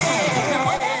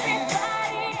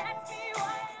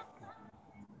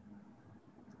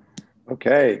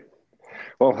Okay.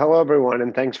 Well, hello, everyone,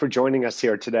 and thanks for joining us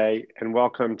here today, and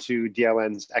welcome to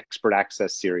DLN's Expert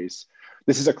Access series.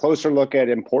 This is a closer look at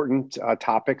important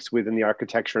topics within the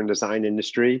architecture and design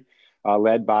industry,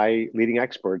 led by leading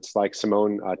experts like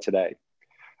Simone today.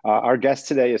 Our guest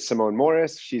today is Simone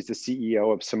Morris. She's the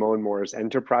CEO of Simone Morris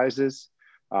Enterprises.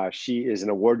 She is an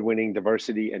award-winning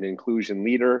diversity and inclusion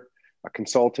leader, a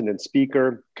consultant and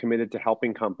speaker committed to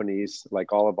helping companies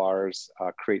like all of ours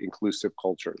create inclusive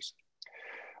cultures.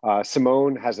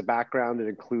 Simone has a background that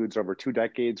includes over 2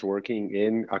 decades working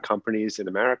in companies in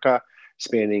America,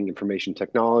 spanning information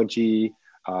technology,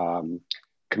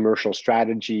 commercial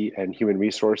strategy, and human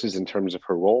resources in terms of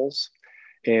her roles.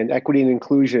 And equity and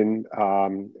inclusion,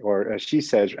 or as she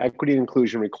says, equity and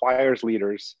inclusion requires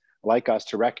leaders like us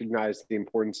to recognize the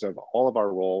importance of all of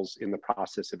our roles in the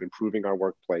process of improving our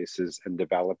workplaces and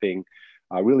developing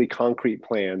really concrete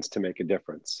plans to make a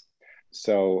difference.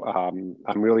 So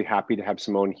I'm really happy to have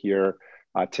Simone here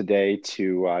today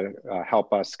to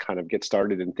help us kind of get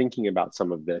started in thinking about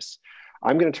some of this.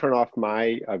 I'm going to turn off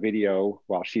my video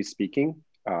while she's speaking,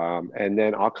 and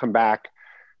then I'll come back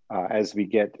as we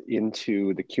get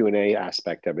into the Q&A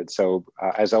aspect of it. So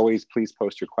as always, please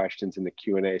post your questions in the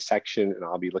Q&A section, and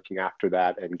I'll be looking after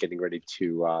that and getting ready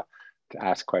to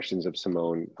ask questions of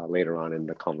Simone later on in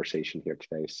the conversation here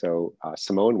today. So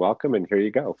Simone, welcome, and here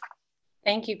you go.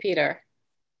 Thank you, Peter.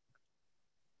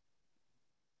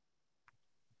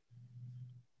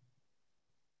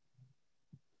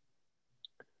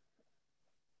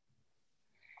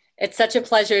 It's such a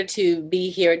pleasure to be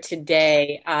here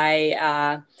today.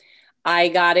 I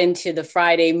got into the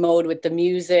Friday mode with the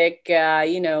music.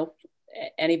 You know,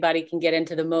 anybody can get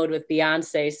into the mode with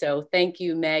Beyonce. So thank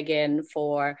you, Megan,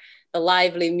 for the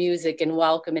lively music and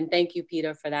welcome. And thank you,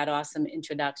 Peter, for that awesome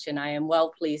introduction. I am well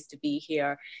pleased to be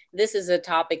here. This is a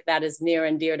topic that is near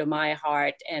and dear to my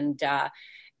heart. And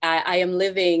I am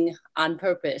living on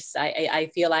purpose.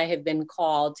 I feel I have been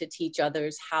called to teach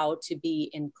others how to be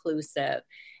inclusive.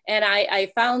 And I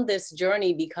found this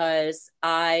journey because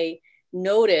I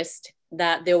noticed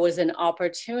that there was an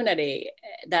opportunity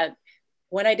that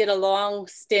when I did a long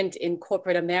stint in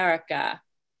corporate America,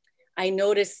 I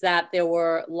noticed that there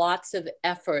were lots of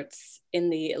efforts in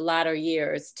the latter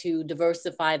years to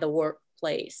diversify the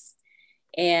workplace.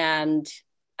 And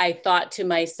I thought to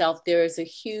myself, there is a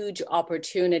huge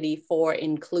opportunity for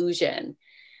inclusion.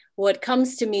 What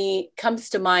comes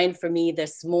to mind for me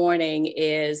this morning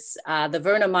is the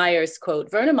Verna Myers quote.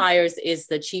 Verna Myers is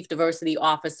the Chief Diversity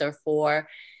Officer for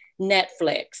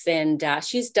Netflix, and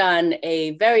she's done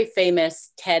a very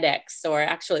famous TEDx, or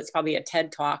actually it's probably a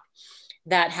TED Talk,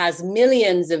 that has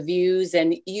millions of views,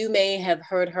 and you may have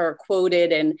heard her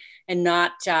quoted and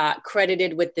not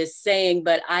credited with this saying,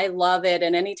 but I love it.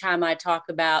 And anytime I talk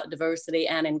about diversity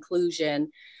and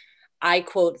inclusion, I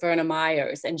quote Verna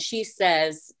Myers, and she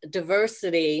says,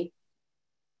 diversity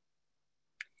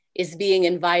is being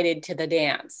invited to the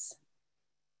dance.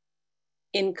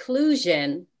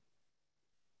 Inclusion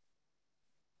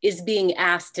is being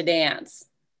asked to dance.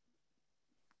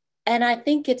 And I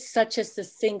think it's such a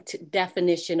succinct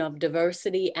definition of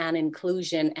diversity and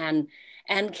inclusion, and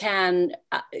can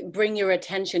bring your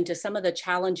attention to some of the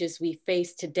challenges we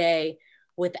face today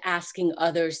with asking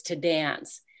others to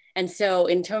dance. And so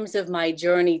in terms of my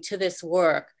journey to this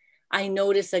work, I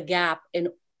notice a gap in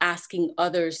asking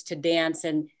others to dance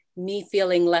and me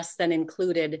feeling less than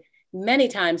included many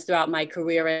times throughout my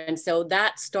career. And so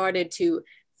that started to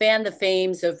fan the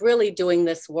flames of really doing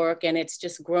this work, and it's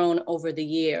just grown over the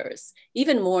years,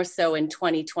 even more so in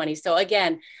 2020. So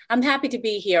again, I'm happy to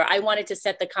be here. I wanted to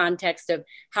set the context of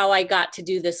how I got to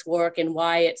do this work and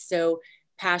why it's so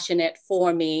passionate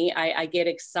for me. I get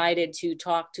excited to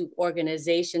talk to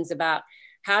organizations about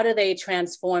how do they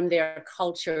transform their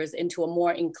cultures into a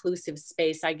more inclusive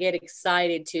space. I get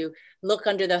excited to look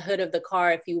under the hood of the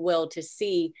car, if you will, to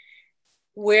see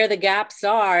where the gaps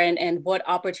are and what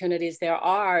opportunities there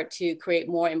are to create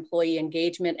more employee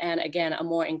engagement and, again, a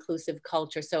more inclusive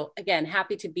culture. So again,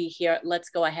 happy to be here. Let's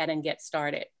go ahead and get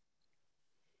started.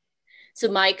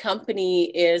 So my company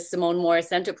is Simone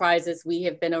Morris Enterprises. We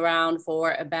have been around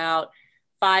for about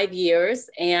 5 years,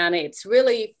 and it's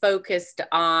really focused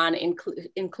on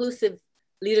inclusive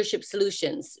leadership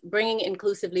solutions, bringing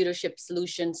inclusive leadership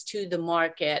solutions to the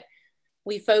market.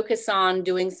 We focus on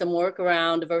doing some work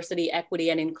around diversity,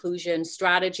 equity, and inclusion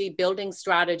strategy, building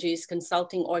strategies,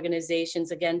 consulting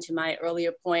organizations, again, to my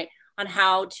earlier point, on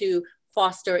how to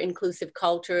foster inclusive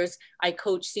cultures. I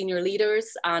coach senior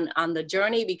leaders on the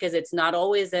journey because it's not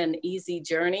always an easy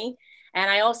journey.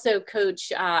 And I also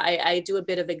coach, I do a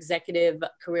bit of executive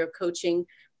career coaching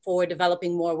for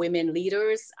developing more women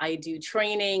leaders. I do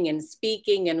training and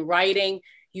speaking and writing.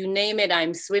 You name it,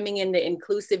 I'm swimming in the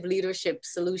inclusive leadership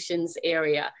solutions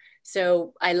area.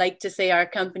 So I like to say our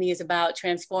company is about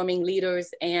transforming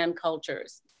leaders and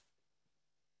cultures.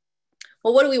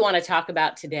 Well, what do we want to talk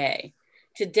about today?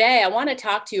 Today, I want to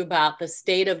talk to you about the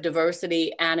state of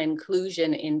diversity and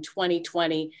inclusion in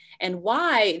 2020 and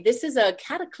why this is a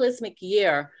cataclysmic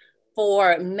year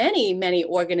for many, many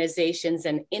organizations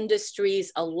and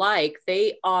industries alike.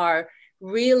 They are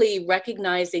really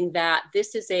recognizing that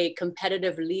this is a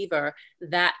competitive lever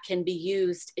that can be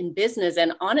used in business.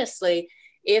 And honestly,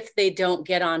 if they don't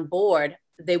get on board,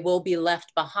 they will be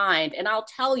left behind. And I'll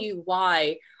tell you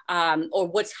why or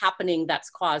what's happening that's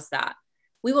caused that.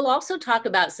 We will also talk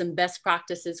about some best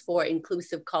practices for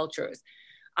inclusive cultures.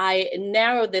 I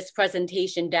narrowed this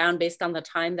presentation down based on the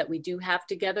time that we do have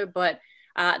together, but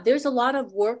there's a lot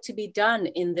of work to be done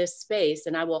in this space,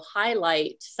 and I will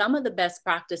highlight some of the best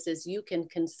practices you can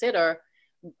consider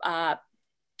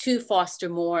to foster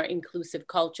more inclusive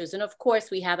cultures. And of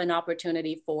course, we have an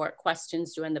opportunity for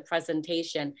questions during the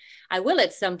presentation. I will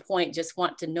at some point just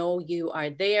want to know you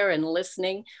are there and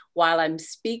listening while I'm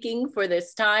speaking for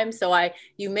this time. So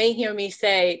you may hear me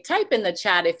say, type in the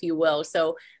chat if you will.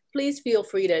 So please feel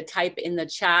free to type in the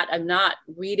chat. I'm not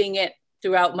reading it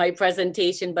throughout my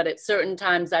presentation, but at certain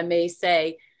times I may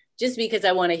say, just because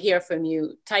I want to hear from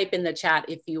you, type in the chat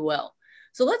if you will.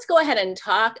 So let's go ahead and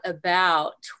talk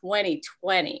about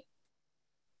 2020,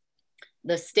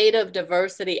 the state of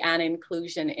diversity and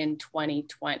inclusion in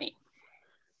 2020.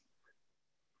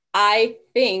 I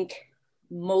think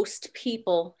most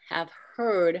people have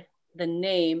heard the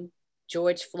name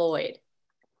George Floyd.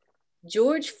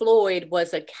 George Floyd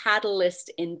was a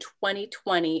catalyst in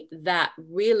 2020 that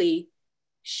really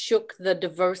shook the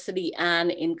diversity and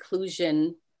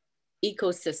inclusion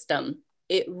ecosystem.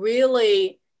 It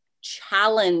really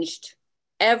challenged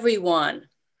everyone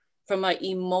from an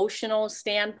emotional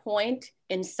standpoint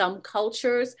in some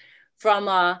cultures, from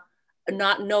a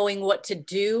not knowing what to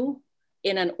do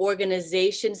in an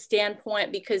organization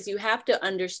standpoint, because you have to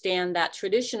understand that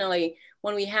traditionally,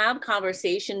 when we have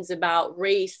conversations about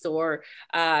race or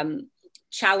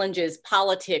challenges,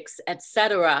 politics,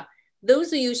 etc.,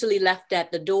 those are usually left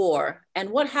at the door. And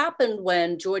what happened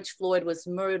when George Floyd was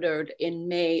murdered in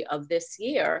May of this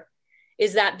year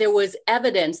is that there was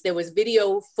evidence, there was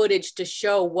video footage to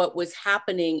show what was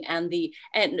happening. And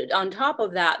on top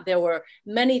of that, there were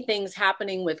many things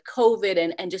happening with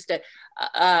COVID and just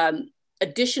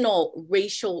additional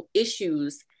racial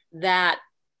issues that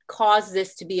caused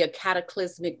this to be a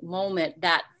cataclysmic moment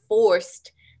that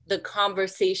forced the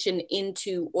conversation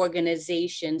into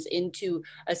organizations, into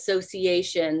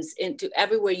associations, into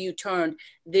everywhere you turned.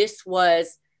 This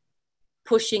was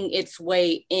pushing its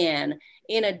way in.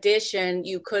 In addition,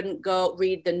 you couldn't go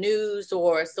read the news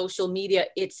or social media,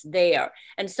 it's there.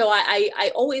 And so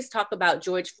I always talk about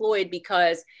George Floyd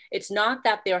because it's not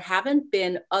that there haven't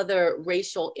been other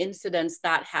racial incidents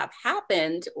that have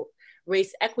happened,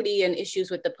 race equity and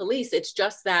issues with the police. It's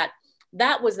just that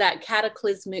was that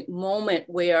cataclysmic moment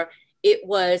where it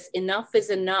was enough is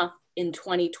enough in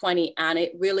 2020, and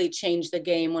it really changed the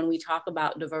game when we talk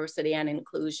about diversity and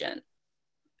inclusion.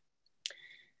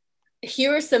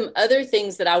 Here are some other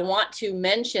things that I want to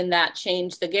mention that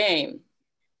changed the game.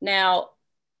 Now,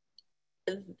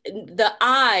 the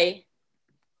I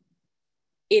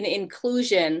in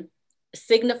inclusion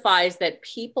signifies that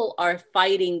people are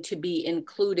fighting to be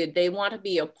included. They want to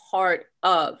be a part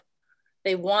of.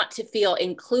 They want to feel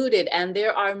included. And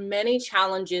there are many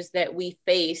challenges that we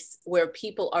face where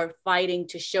people are fighting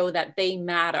to show that they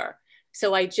matter.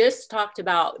 So I just talked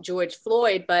about George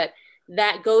Floyd, but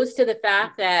that goes to the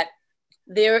fact that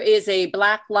there is a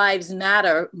Black Lives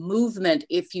Matter movement,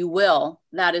 if you will,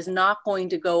 that is not going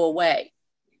to go away.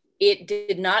 It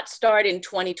did not start in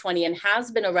 2020 and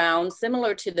has been around,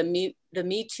 similar to the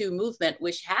Me Too movement,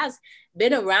 which has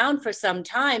been around for some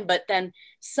time, but then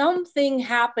something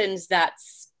happens that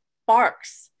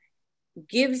sparks,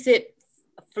 gives it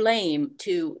flame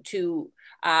to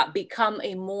become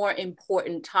a more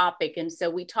important topic. And so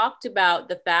we talked about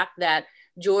the fact that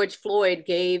George Floyd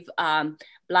gave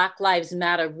Black Lives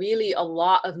Matter really a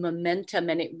lot of momentum,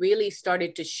 and it really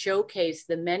started to showcase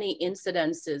the many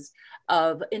incidents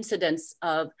of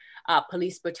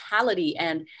police brutality,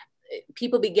 and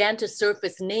people began to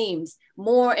surface names,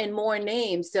 more and more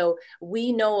names. So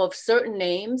we know of certain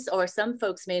names, or some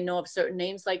folks may know of certain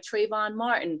names like Trayvon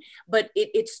Martin, but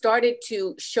it started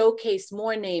to showcase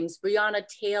more names, Breonna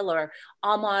Taylor,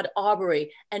 Ahmaud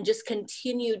Arbery, and just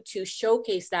continued to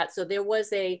showcase that. So there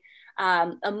was a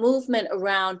a movement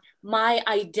around my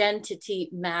identity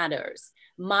matters.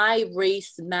 My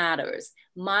race matters.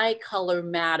 My color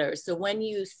matters. So when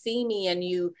you see me and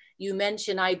you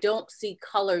mention, I don't see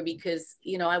color because,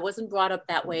 you know, I wasn't brought up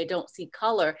that way. I don't see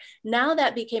color. Now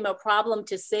that became a problem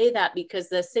to say that because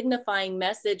the signifying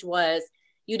message was,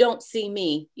 you don't see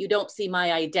me, you don't see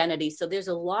my identity. So there's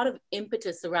a lot of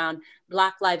impetus around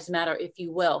Black Lives Matter, if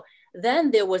you will.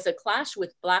 Then there was a clash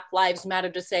with Black Lives Matter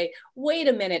to say, wait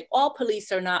a minute, all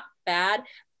police are not bad.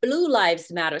 Blue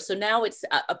Lives Matter. So now it's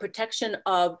a protection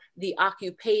of the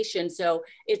occupation. So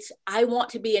it's, I want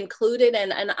to be included,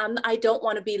 and I don't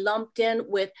want to be lumped in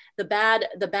with the bad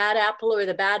apple or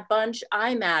the bad bunch.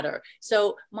 I matter.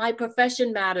 So my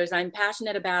profession matters. I'm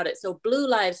passionate about it. So Blue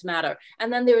Lives Matter.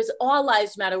 And then there's All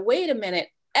Lives Matter. Wait a minute.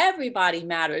 Everybody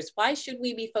matters. Why should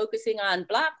we be focusing on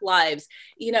Black lives?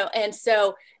 You know, and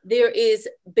so there is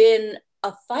been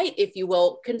a fight, if you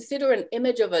will. Consider an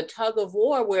image of a tug of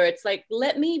war where it's like,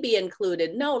 let me be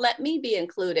included. No, let me be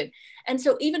included. And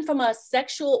so even from a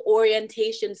sexual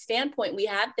orientation standpoint, we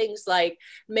had things like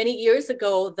many years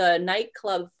ago, the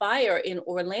nightclub fire in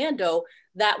Orlando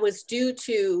that was due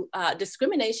to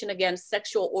discrimination against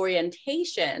sexual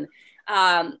orientation.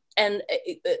 And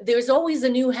there's always a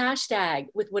new hashtag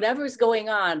with whatever's going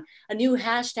on. A new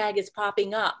hashtag is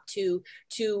popping up to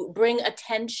bring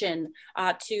attention,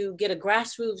 to get a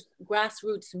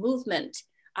grassroots movement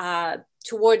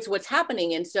towards what's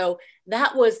happening. And so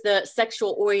that was the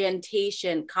sexual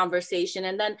orientation conversation.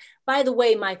 And then, by the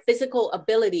way, my physical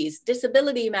abilities,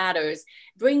 disability matters,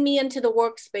 bring me into the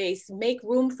workspace, make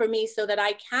room for me so that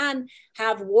I can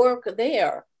have work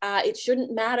there. It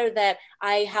shouldn't matter that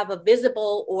I have a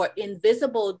visible or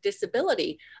invisible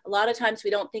disability. A lot of times we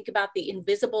don't think about the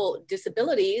invisible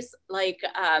disabilities like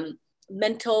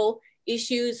mental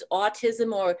issues,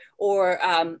 autism, or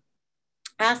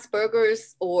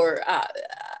Asperger's, or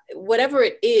whatever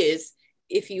it is.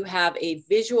 If you have a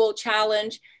visual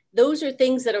challenge, those are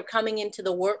things that are coming into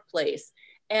the workplace.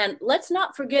 And let's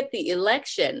not forget the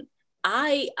election.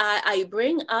 I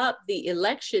bring up the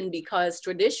election because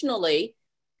traditionally,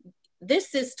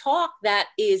 this is talk that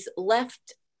is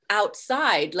left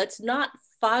outside. Let's not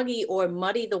foggy or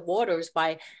muddy the waters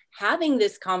by having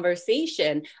this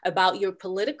conversation about your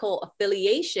political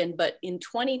affiliation. But in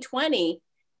 2020,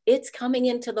 it's coming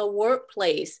into the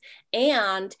workplace.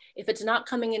 And if it's not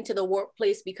coming into the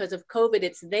workplace because of COVID,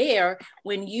 it's there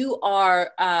when you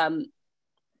are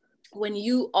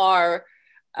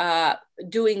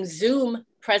doing Zoom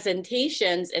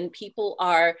presentations and people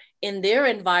are in their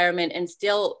environment and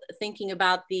still thinking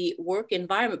about the work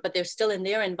environment, but they're still in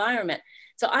their environment.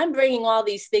 So I'm bringing all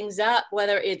these things up,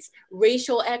 whether it's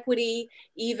racial equity,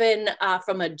 even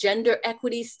from a gender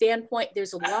equity standpoint.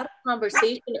 There's a lot of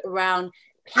conversation around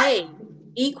pay,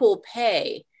 equal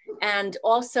pay, and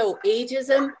also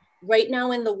ageism. Right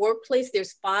now in the workplace,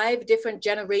 there's 5 different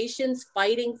generations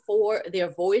fighting for their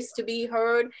voice to be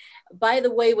heard. By the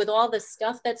way, with all the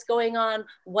stuff that's going on,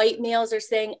 white males are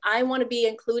saying, I want to be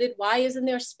included. Why isn't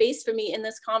there space for me in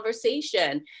this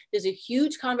conversation? There's a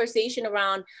huge conversation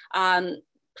around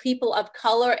people of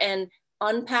color and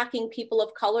unpacking people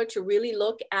of color to really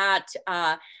look at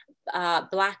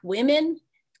Black women.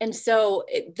 And so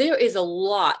there is a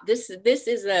lot. This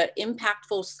is an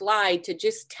impactful slide to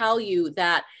just tell you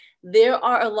that there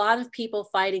are a lot of people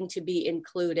fighting to be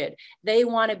included. They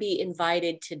want to be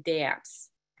invited to dance.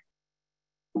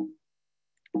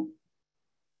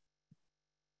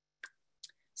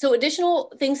 So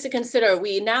additional things to consider,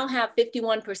 we now have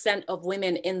 51% of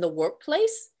women in the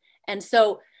workplace. And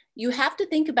so you have to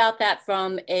think about that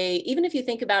from even if you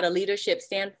think about a leadership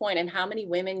standpoint and how many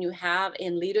women you have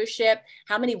in leadership,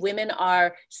 how many women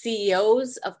are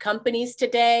CEOs of companies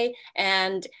today,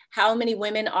 and how many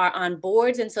women are on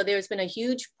boards. And so there's been a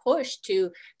huge push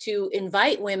to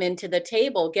invite women to the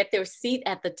table, get their seat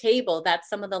at the table. That's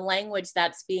some of the language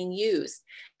that's being used.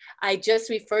 I just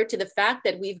referred to the fact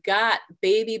that we've got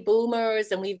baby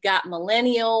boomers and we've got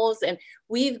millennials and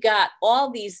we've got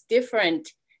all these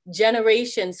different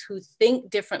generations who think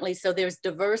differently. So there's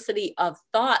diversity of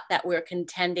thought that we're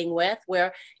contending with,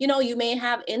 where, you know, you may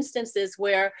have instances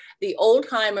where the old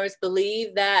timers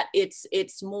believe that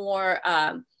it's more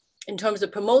in terms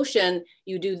of promotion,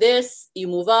 you do this, you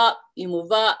move up, you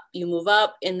move up, you move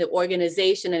up in the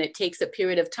organization. And it takes a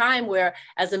period of time where,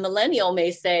 as a millennial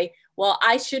may say, well,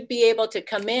 I should be able to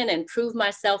come in and prove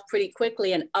myself pretty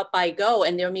quickly and up I go.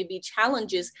 And there may be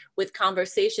challenges with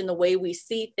conversation, the way we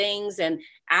see things and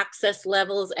access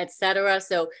levels, et cetera.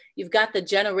 So you've got the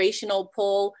generational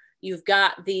pull. You've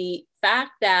got the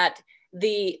fact that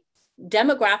the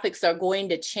demographics are going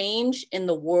to change in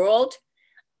the world.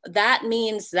 that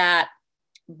means that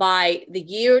by the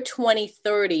year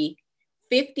 2030,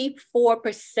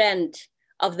 54%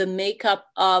 of the makeup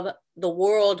of the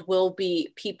world will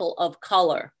be people of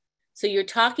color. So you're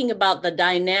talking about the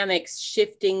dynamics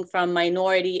shifting from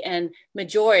minority and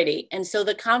majority. And so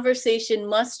the conversation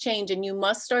must change, and you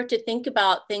must start to think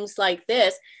about things like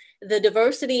this. The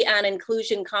diversity and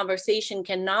inclusion conversation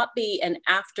cannot be an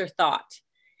afterthought.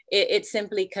 It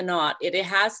simply cannot. It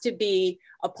has to be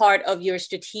a part of your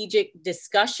strategic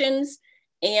discussions,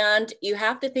 and you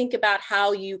have to think about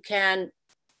how you can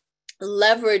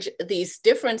leverage these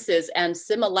differences and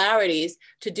similarities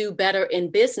to do better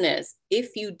in business.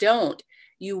 If you don't,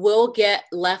 you will get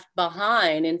left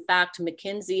behind. In fact,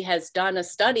 McKinsey has done a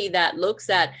study that looks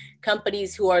at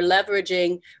companies who are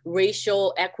leveraging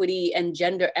racial equity and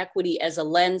gender equity as a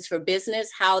lens for business,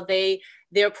 how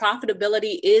their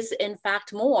profitability is in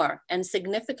fact more and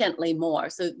significantly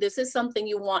more. So this is something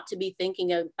you want to be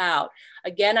thinking about.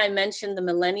 Again, I mentioned the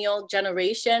millennial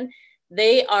generation.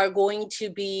 They are going to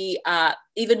be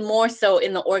even more so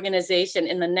in the organization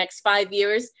in the next 5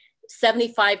 years.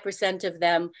 75% of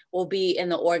them will be in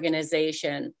the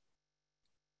organization.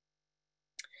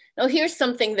 Now, here's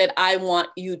something that I want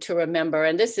you to remember,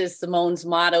 and this is Simone's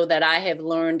motto that I have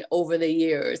learned over the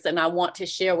years, and I want to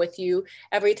share with you.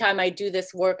 Every time I do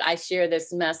this work, I share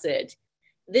this message.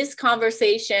 This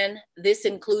conversation, this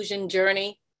inclusion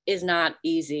journey is not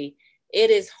easy. It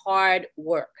is hard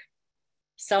work.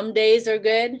 Some days are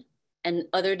good and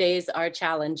other days are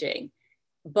challenging,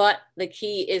 but the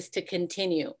key is to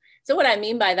continue. So what I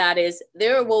mean by that is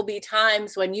there will be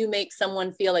times when you make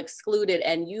someone feel excluded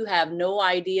and you have no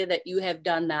idea that you have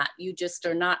done that. You just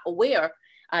are not aware.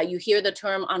 You hear the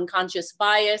term unconscious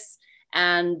bias,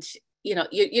 and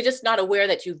you're just not aware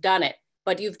that you've done it,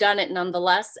 but you've done it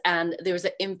nonetheless. And there's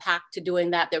an impact to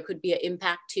doing that. There could be an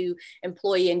impact to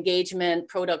employee engagement,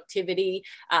 productivity,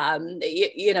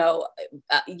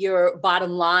 your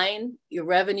bottom line, your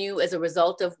revenue as a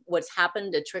result of what's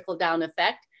happened, a trickle down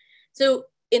effect. So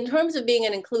in terms of being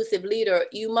an inclusive leader,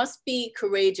 you must be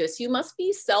courageous. You must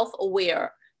be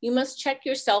self-aware. You must check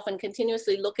yourself and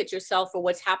continuously look at yourself for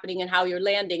what's happening and how you're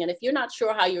landing. And if you're not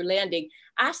sure how you're landing,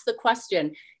 ask the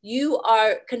question.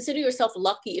 Consider yourself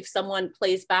lucky if someone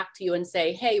plays back to you and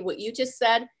say, hey, what you just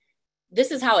said, this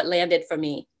is how it landed for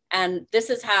me. And this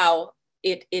is how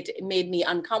it made me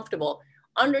uncomfortable.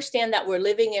 Understand that we're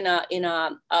living in a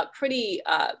pretty,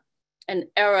 an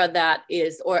era that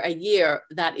is, or a year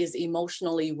that is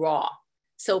emotionally raw.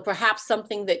 So perhaps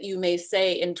something that you may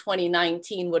say in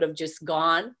 2019 would have just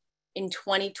gone. In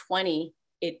 2020,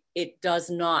 it does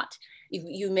not.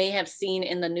 You may have seen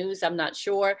in the news, I'm not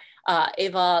sure,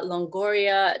 Eva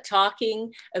Longoria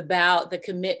talking about the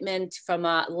commitment from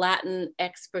a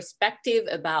Latinx perspective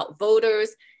about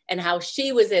voters and how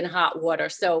she was in hot water.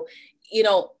 So,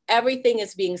 everything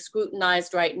is being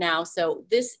scrutinized right now. So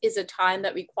this is a time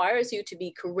that requires you to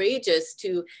be courageous,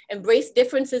 to embrace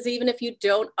differences, even if you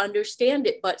don't understand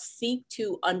it, but seek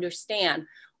to understand.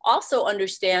 Also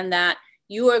understand that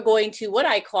you are going to, what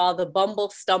I call the bumble,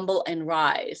 stumble, and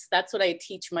rise. That's what I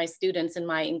teach my students in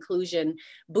my inclusion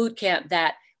bootcamp,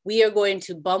 that we are going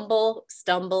to bumble,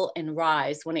 stumble, and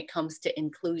rise when it comes to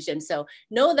inclusion. So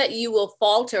know that you will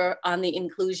falter on the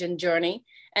inclusion journey,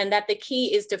 and that the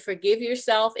key is to forgive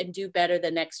yourself and do better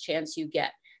the next chance you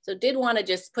get. So did want to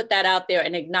just put that out there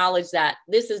and acknowledge that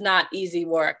this is not easy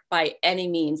work by any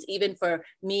means, even for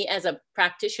me as a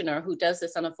practitioner who does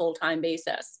this on a full-time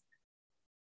basis.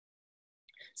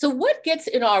 So what gets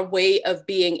in our way of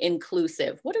being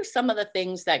inclusive? What are some of the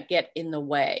things that get in the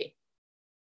way?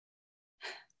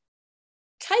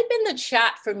 Type in the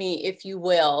chat for me, if you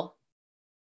will,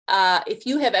 if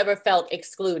you have ever felt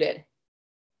excluded.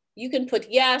 You can put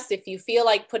yes. If you feel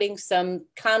like putting some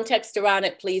context around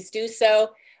it, please do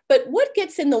so. But what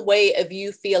gets in the way of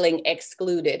you feeling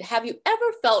excluded? Have you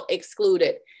ever felt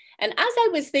excluded? And as I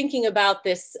was thinking about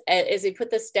this, as we put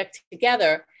this deck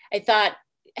together, I thought,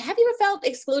 have you ever felt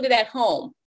excluded at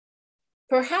home?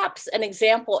 Perhaps an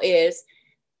example is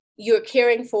you're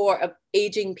caring for an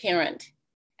aging parent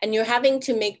and you're having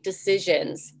to make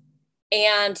decisions,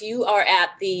 and you are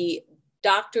at the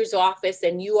doctor's office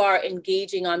and you are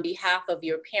engaging on behalf of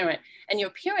your parent, and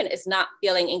your parent is not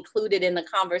feeling included in the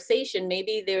conversation.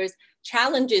 Maybe there's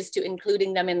challenges to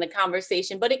including them in the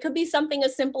conversation, but it could be something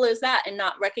as simple as that and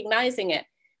not recognizing it.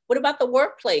 What about the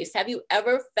workplace? Have you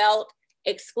ever felt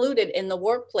excluded in the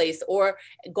workplace or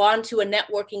gone to a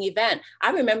networking event?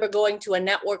 I remember going to a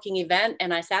networking event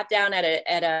and I sat down at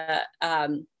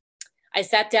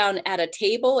a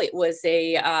table.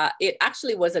 It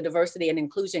actually was a diversity and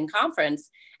inclusion conference.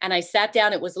 And I sat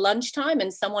down, it was lunchtime,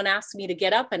 and someone asked me to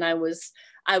get up, and I was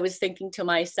I was thinking to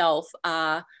myself,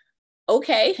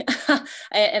 okay.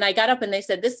 And I got up and they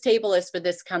said, this table is for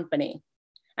this company.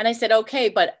 And I said, okay,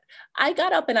 but I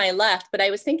got up and I left, but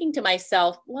I was thinking to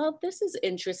myself, well, this is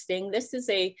interesting. This is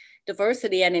a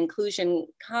diversity and inclusion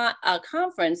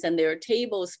conference, and there are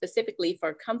tables specifically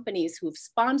for companies who've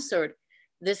sponsored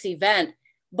this event.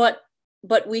 But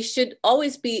we should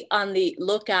always be on the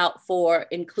lookout for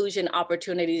inclusion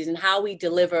opportunities and how we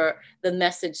deliver the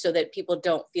message so that people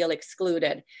don't feel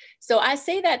excluded. So I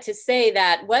say that to say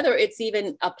that whether it's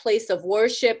even a place of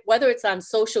worship, whether it's on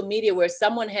social media where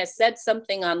someone has said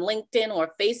something on LinkedIn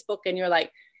or Facebook and you're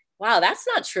like, wow, that's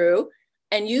not true,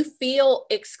 and you feel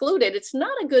excluded, it's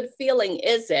not a good feeling,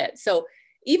 is it? So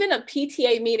even a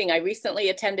PTA meeting, I recently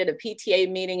attended a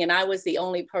PTA meeting and I was the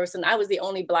only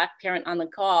Black parent on the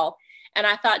call. And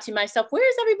I thought to myself,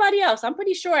 where's everybody else? I'm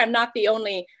pretty sure I'm not the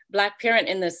only Black parent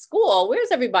in this school.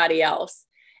 Where's everybody else?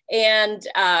 And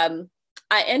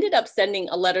I ended up sending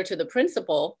a letter to the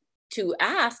principal to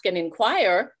ask and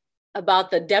inquire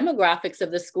about the demographics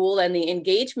of the school and the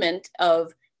engagement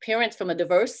of parents from a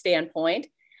diverse standpoint.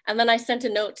 And then I sent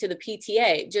a note to the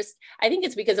PTA. I think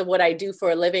it's because of what I do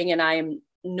for a living and I am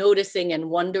noticing and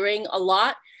wondering a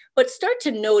lot. But start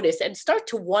to notice and start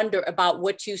to wonder about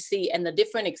what you see and the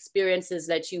different experiences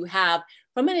that you have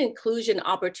from an inclusion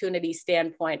opportunity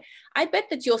standpoint. I bet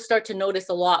that you'll start to notice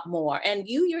a lot more. And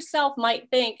you yourself might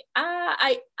think,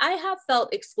 I have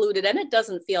felt excluded and it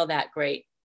doesn't feel that great.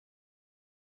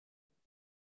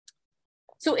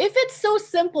 So if it's so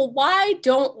simple, why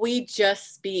don't we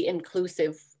just be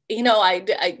inclusive? You know,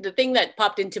 the thing that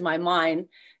popped into my mind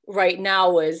right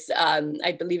now was,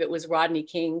 I believe it was Rodney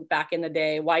King back in the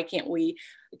day. Why can't we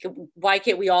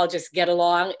all just get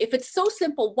along? If it's so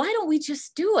simple, why don't we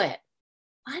just do it?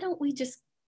 Why don't we just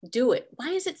do it? Why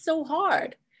is it so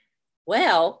hard?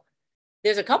 Well,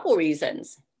 there's a couple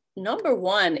reasons. Number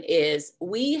one is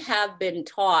we have been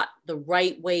taught the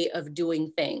right way of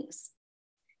doing things.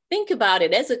 Think about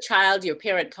it. As a child, your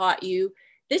parent taught you,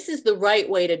 this is the right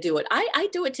way to do it. I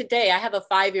do it today. I have a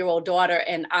 5-year-old daughter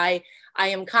and I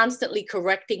am constantly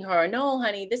correcting her. No,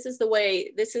 honey, this is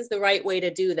the right way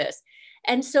to do this.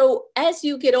 And so as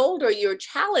you get older, you're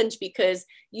challenged because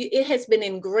it has been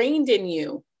ingrained in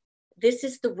you. This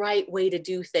is the right way to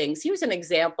do things. Here's an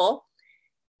example.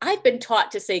 I've been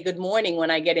taught to say good morning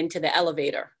when I get into the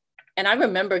elevator. And I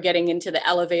remember getting into the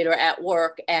elevator at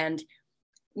work and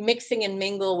mixing and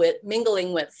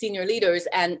mingling with senior leaders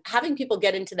and having people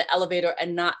get into the elevator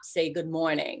and not say good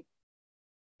morning.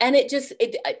 And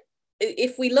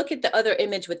if we look at the other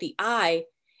image with the eye,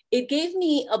 it gave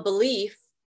me a belief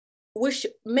which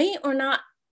may or not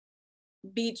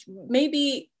be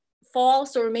maybe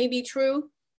false or maybe true.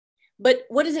 But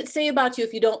what does it say about you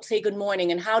if you don't say good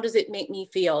morning? And how does it make me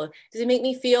feel? Does it make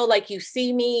me feel like you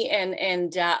see me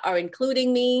and are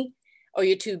including me, or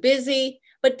you're too busy?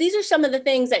 But these are some of the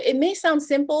things that, it may sound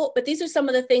simple, but these are some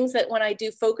of the things that when I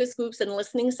do focus groups and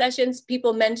listening sessions,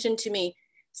 people mention to me,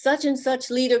 such and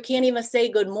such leader can't even say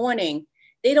good morning.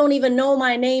 They don't even know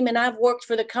my name and I've worked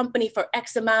for the company for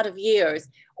X amount of years.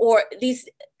 Or these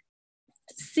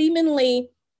seemingly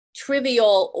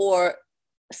trivial or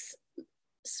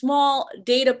small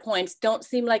data points don't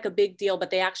seem like a big deal, but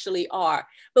they actually are.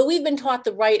 But we've been taught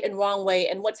the right and wrong way.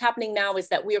 And what's happening now is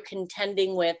that we are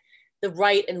contending with the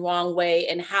right and wrong way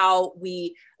and how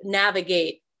we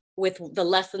navigate with the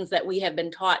lessons that we have been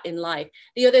taught in life.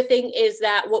 The other thing is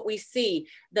that what we see,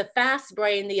 the fast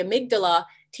brain, the amygdala,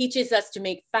 teaches us to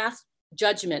make fast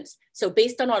judgments. So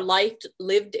based on our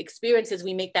lived experiences,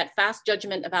 we make that fast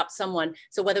judgment about someone.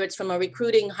 So whether it's from a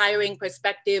recruiting, hiring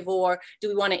perspective, or do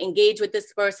we want to engage with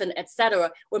this person,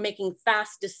 etc., we're making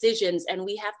fast decisions and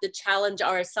we have to challenge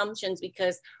our assumptions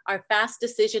because our fast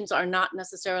decisions are not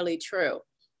necessarily true.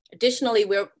 Additionally,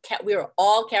 we're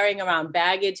all carrying around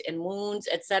baggage and wounds,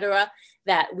 etc.,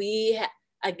 that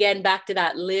again, back to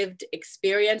that lived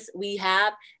experience we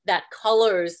have that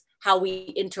colors how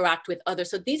we interact with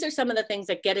others. So these are some of the things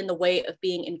that get in the way of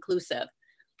being inclusive.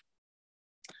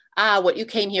 What you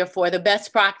came here for, the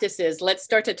best practices. Let's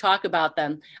start to talk about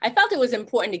them. I felt it was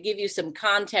important to give you some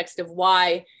context of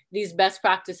why these best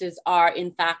practices are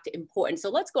in fact important. So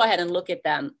let's go ahead and look at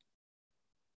them.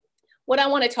 What I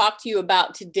want to talk to you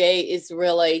about today is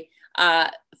really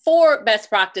 4 best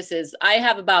practices. I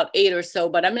have about 8 or so,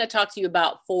 but I'm going to talk to you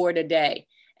about 4 today.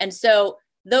 And so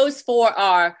those 4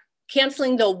 are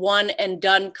canceling the one and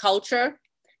done culture.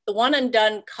 The one and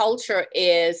done culture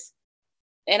is,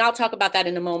 and I'll talk about that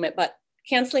in a moment, but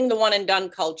canceling the one and done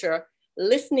culture,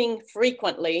 listening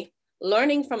frequently,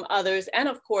 learning from others, and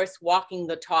of course, walking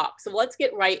the talk. So let's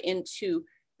get right into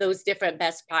those different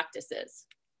best practices.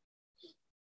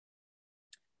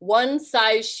 One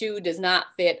size shoe does not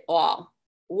fit all.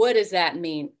 What does that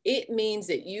mean? It means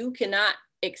that you cannot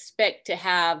expect to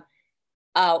have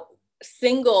a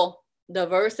single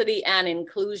diversity and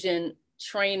inclusion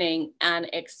training and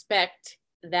expect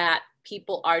that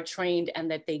people are trained and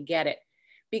that they get it,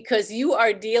 because you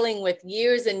are dealing with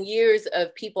years and years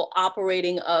of people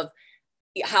operating of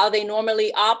how they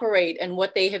normally operate and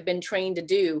what they have been trained to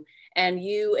do. And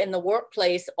you in the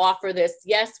workplace offer this,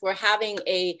 yes, we're having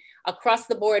across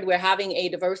the board, we're having a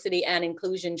diversity and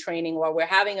inclusion training, or we're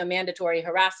having a mandatory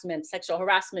sexual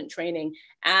harassment training,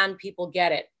 and people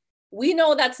get it. We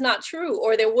know that's not true,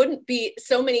 or there wouldn't be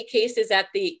so many cases at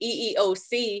the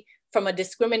EEOC from a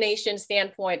discrimination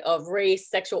standpoint of race,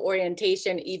 sexual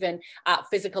orientation, even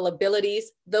physical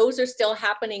abilities. Those are still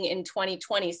happening in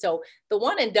 2020. So the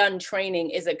one and done training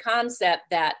is a concept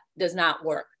that does not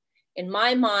work. In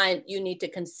my mind, you need to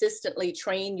consistently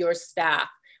train your staff.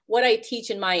 What I teach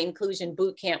in my inclusion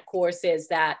bootcamp course is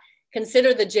that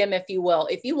consider the gym, if you will.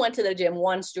 If you went to the gym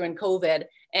once during COVID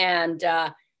and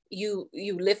you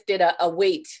lifted a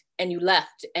weight and you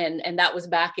left, and that was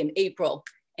back in April,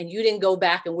 and you didn't go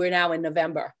back, and we're now in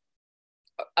November.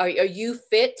 Are you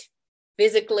fit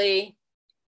physically,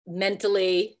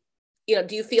 mentally?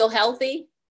 Do you feel healthy?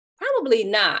 Probably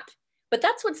not. But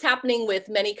that's what's happening with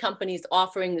many companies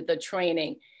offering the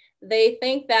training. They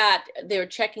think that they're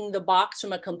checking the box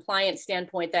from a compliance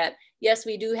standpoint that, yes,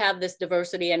 we do have this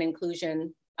diversity and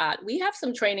inclusion. We have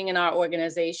some training in our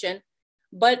organization,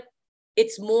 but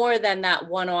it's more than that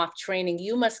one-off training.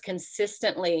 You must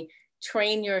consistently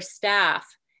train your staff.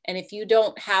 And if you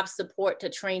don't have support to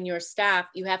train your staff,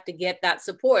 you have to get that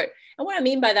support. And what I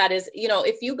mean by that is,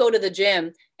 if you go to the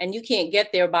gym and you can't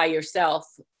get there by yourself,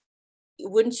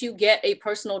 wouldn't you get a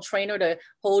personal trainer to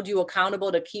hold you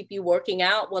accountable, to keep you working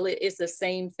out? Well, it is the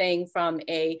same thing from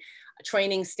a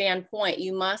training standpoint.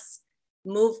 You must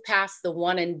move past the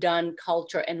one and done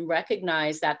culture and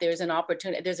recognize that there's an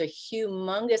opportunity, there's a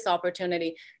humongous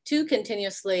opportunity to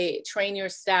continuously train your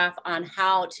staff on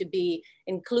how to be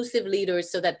inclusive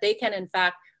leaders so that they can in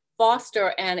fact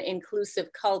foster an inclusive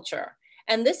culture.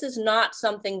 And this is not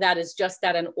something that is just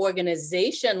at an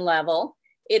organization level.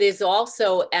 It is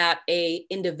also at an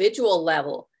individual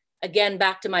level. Again,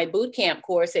 back to my bootcamp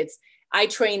course, I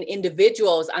train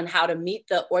individuals on how to meet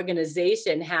the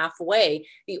organization halfway.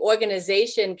 The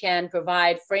organization can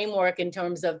provide framework in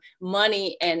terms of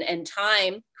money and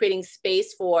time, creating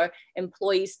space for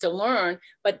employees to learn,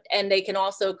 and they can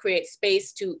also create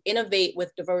space to innovate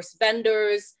with diverse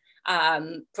vendors,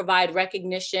 provide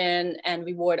recognition and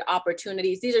reward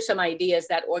opportunities. These are some ideas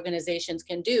that organizations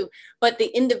can do, but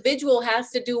the individual has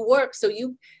to do work. So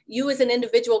you as an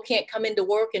individual can't come into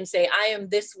work and say, I am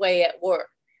this way at work.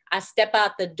 I step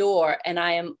out the door and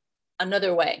I am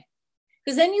another way.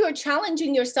 Because then you are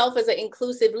challenging yourself as an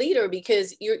inclusive leader,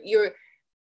 because you're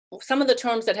some of the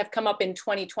terms that have come up in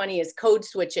 2020 is code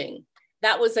switching.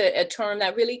 That was a term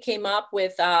that really came up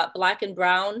with Black and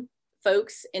Brown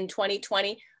folks in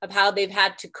 2020 of how they've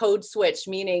had to code switch,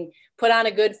 meaning put on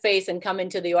a good face and come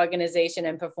into the organization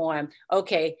and perform.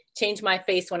 Okay, change my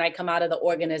face when I come out of the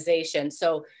organization.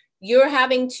 So you're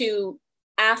having to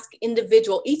ask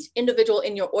each individual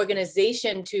in your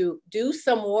organization to do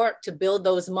some work to build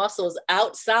those muscles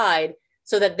outside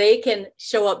so that they can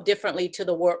show up differently to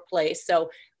the workplace.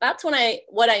 So that's what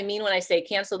I mean when I say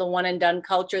cancel the one and done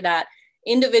culture, that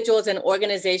individuals and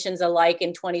organizations alike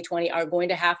in 2020 are going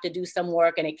to have to do some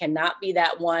work, and it cannot be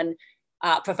that one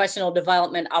professional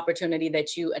development opportunity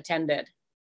that you attended.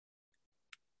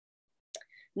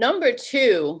 Number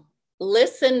 2,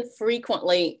 listen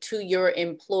frequently to your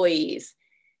employees.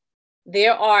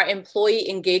 There are employee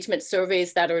engagement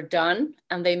surveys that are done,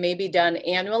 and they may be done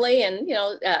annually. And,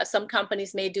 some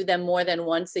companies may do them more than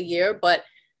once a year, but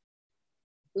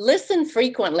listen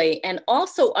frequently, and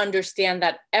also understand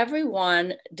that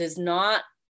everyone does not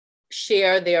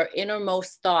share their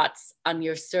innermost thoughts on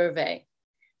your survey.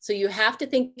 So you have to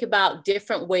think about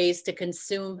different ways to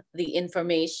consume the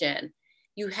information.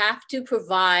 You have to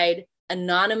provide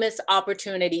anonymous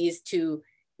opportunities to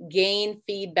gain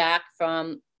feedback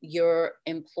from your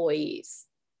employees.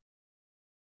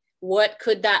 What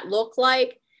could that look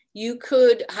like? You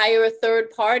could hire a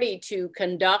third party to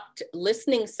conduct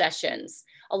listening sessions.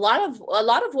 A lot of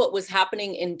what was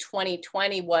happening in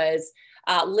 2020 was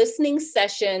listening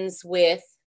sessions with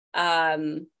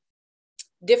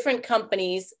different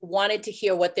companies wanted to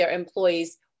hear what their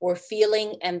employees were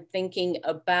feeling and thinking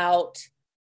about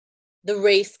the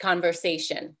race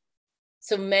conversation.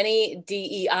 So many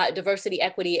DEI, diversity,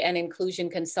 equity, and inclusion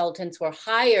consultants were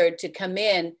hired to come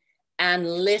in and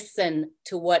listen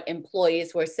to what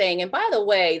employees were saying. And by the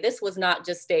way, this was not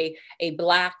just a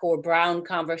Black or brown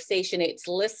conversation. It's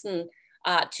listen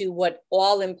to what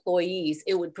all employees,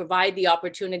 it would provide the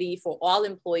opportunity for all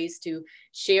employees to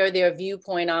share their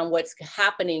viewpoint on what's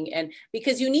happening. And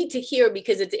because you need to hear,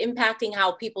 because it's impacting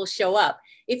how people show up.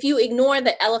 If you ignore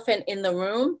the elephant in the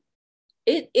room,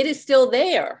 it is still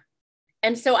there.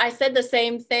 And so I said the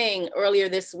same thing earlier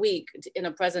this week in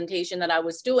a presentation that I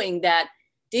was doing, that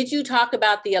did you talk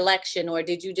about the election, or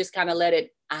did you just kind of let it,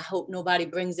 I hope nobody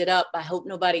brings it up, I hope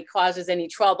nobody causes any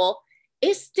trouble?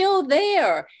 It's still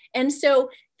there. And so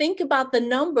think about the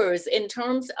numbers in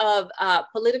terms of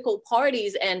political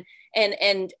parties and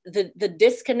the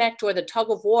disconnect or the tug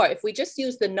of war. If we just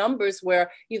use the numbers where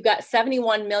you've got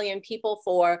 71 million people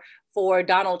for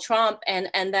Donald Trump, and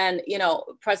then, you know,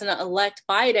 President-elect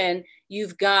Biden,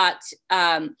 you've got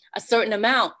a certain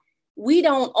amount. We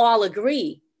don't all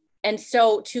agree. And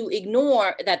so to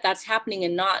ignore that that's happening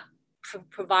and not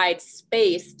provide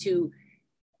space to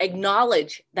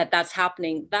acknowledge that that's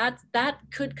happening, that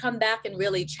could come back and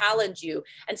really challenge you.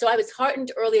 And so I was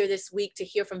heartened earlier this week to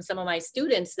hear from some of my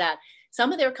students that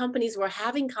some of their companies were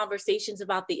having conversations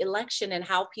about the election and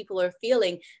how people are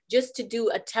feeling, just to do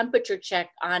a temperature check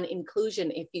on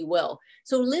inclusion, if you will.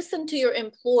 So listen to your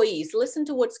employees, listen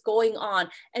to what's going on,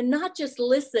 and not just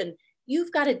listen,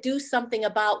 you've got to do something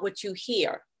about what you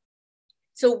hear.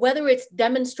 So whether it's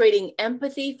demonstrating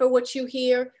empathy for what you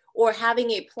hear, or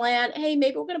having a plan, hey,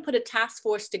 maybe we're going to put a task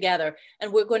force together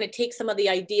and we're going to take some of the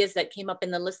ideas that came up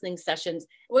in the listening sessions.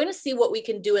 We're going to see what we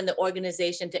can do in the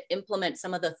organization to implement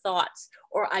some of the thoughts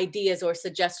or ideas or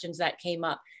suggestions that came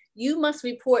up. You must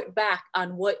report back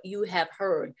on what you have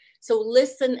heard. So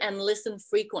listen, and listen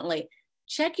frequently.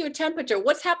 Check your temperature.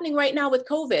 What's happening right now with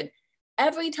COVID?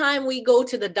 Every time we go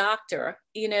to the doctor,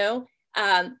 you know,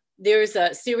 there's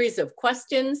a series of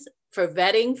questions for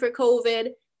vetting for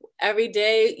COVID. Every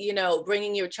day, you know,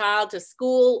 bringing your child to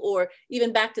school or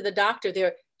even back to the doctor,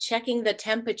 they're checking the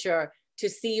temperature to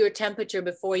see your temperature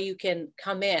before you can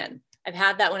come in. I've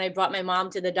had that when I brought my mom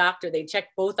to the doctor. They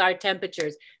checked both our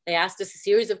temperatures. They asked us a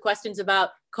series of questions about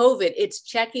COVID. It's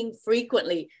checking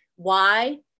frequently.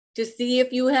 Why? To see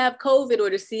if you have COVID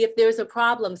or to see if there's a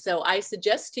problem. So I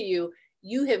suggest to you,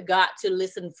 you have got to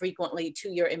listen frequently to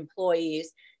your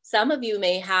employees. Some of you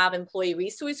may have employee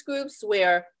resource groups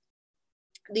where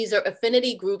these are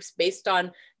affinity groups based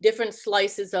on different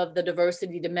slices of the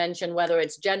diversity dimension, whether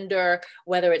it's gender,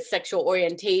 whether it's sexual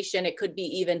orientation, it could be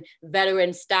even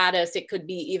veteran status, it could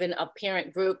be even a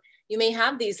parent group. You may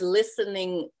have these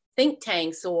listening think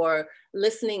tanks or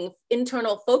listening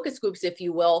internal focus groups, if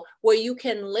you will, where you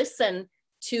can listen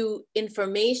to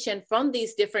information from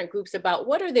these different groups about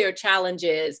what are their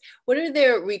challenges, what are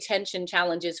their retention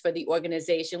challenges for the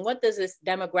organization, what does this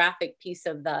demographic piece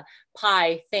of the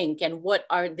pie think, and what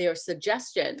are their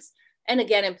suggestions. And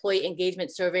again, employee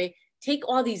engagement survey, take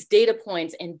all these data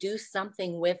points and do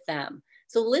something with them.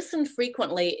 So listen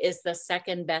frequently is the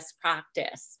second best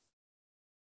practice.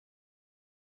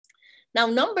 Now,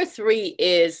 number 3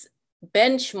 is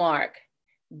benchmark.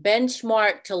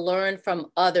 Benchmark to learn from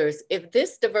others. If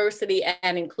this diversity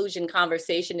and inclusion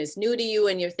conversation is new to you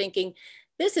and you're thinking,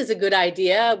 this is a good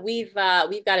idea, we've got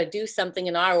to do something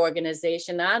in our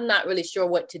organization, I'm not really sure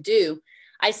what to do,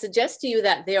 I suggest to you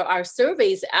that there are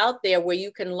surveys out there where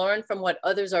you can learn from what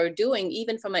others are doing,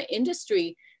 even from an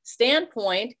industry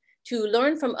standpoint, to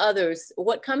learn from others.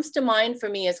 What comes to mind for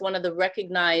me is one of the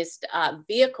recognized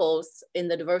vehicles in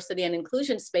the diversity and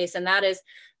inclusion space, and that is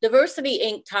Diversity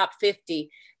Inc. Top 50.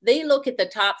 They look at the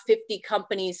top 50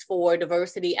 companies for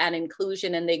diversity and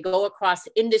inclusion, and they go across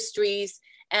industries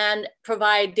and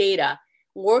provide data.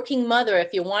 Working Mother,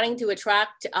 if you're wanting to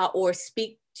attract or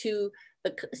speak to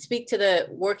the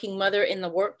working mother in the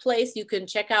workplace, you can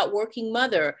check out Working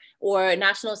Mother or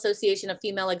National Association of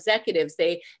Female Executives.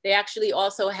 They actually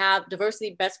also have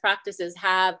diversity best practices,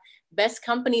 have best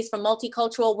companies for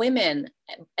multicultural women.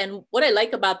 And what I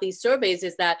like about these surveys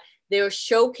is that they're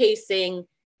showcasing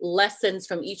lessons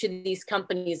from each of these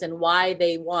companies and why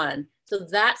they won. So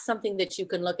that's something that you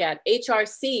can look at.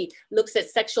 HRC looks at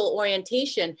sexual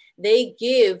orientation. They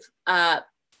give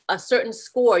a certain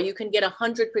score. You can get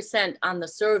 100% on the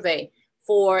survey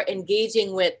for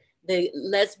engaging with the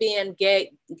lesbian,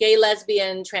 gay,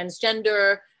 lesbian,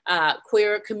 transgender,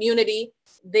 queer community.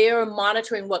 They're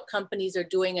monitoring what companies are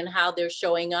doing and how they're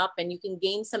showing up, and you can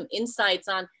gain some insights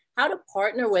on how to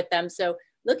partner with them. So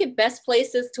look at Best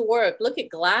Places to Work, look at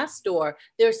Glassdoor.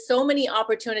 There's so many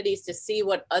opportunities to see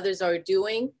what others are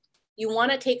doing. You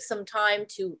want to take some time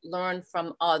to learn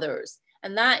from others.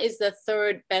 And that is the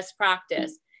third best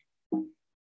practice.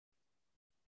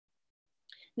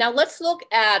 Now let's look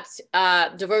at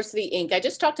Diversity Inc. I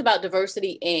just talked about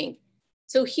Diversity Inc.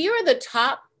 So here are the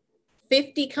top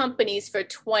 50 companies for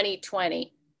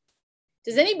 2020.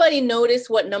 Does anybody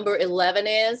notice what number 11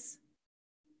 is?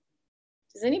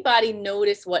 Does anybody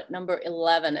notice what number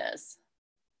 11 is?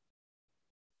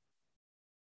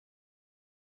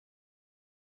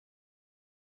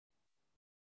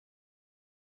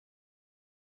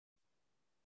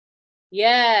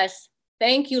 Yes,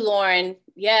 thank you, Lauren.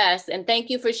 Yes, and thank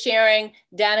you for sharing.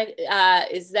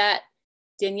 Is that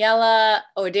Daniela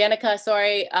or Danica?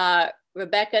 Sorry,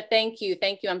 Rebecca, thank you.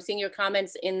 Thank you. I'm seeing your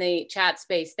comments in the chat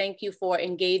space. Thank you for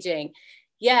engaging.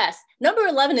 Yes, number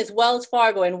 11 is Wells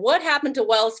Fargo. And what happened to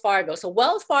Wells Fargo? So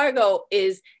Wells Fargo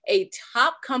is a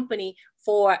top company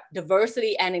for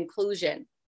diversity and inclusion.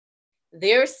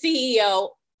 Their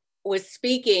CEO was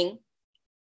speaking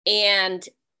and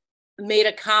made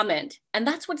a comment. And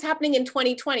that's what's happening in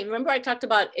 2020. Remember I talked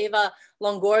about Eva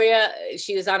Longoria?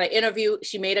 She was on an interview.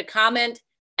 She made a comment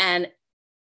and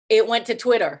it went to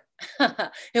Twitter.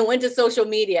 It went to social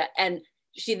media. And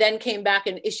she then came back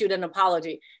and issued an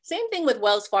apology. Same thing with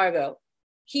Wells Fargo.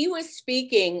 He was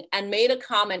speaking and made a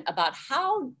comment about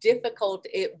how difficult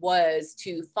it was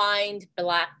to find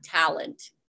Black talent.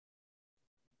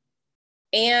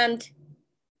 And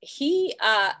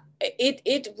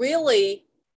it really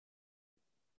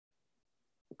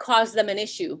caused them an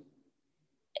issue.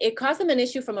 It caused them an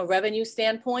issue from a revenue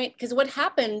standpoint, because what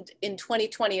happened in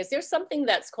 2020 is there's something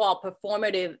that's called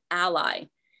performative ally.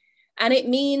 And it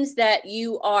means that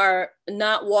you are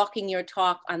not walking your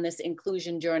talk on this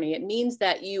inclusion journey. It means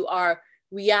that you are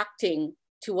reacting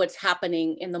to what's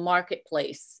happening in the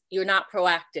marketplace. You're not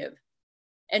proactive.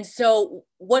 And so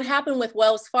what happened with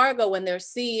Wells Fargo when their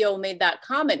CEO made that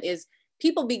comment is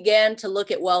people began to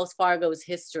look at Wells Fargo's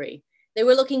history. They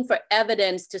were looking for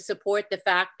evidence to support the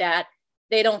fact that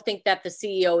they don't think that the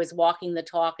CEO is walking the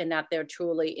talk and that they're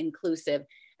truly inclusive.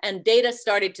 And data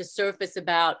started to surface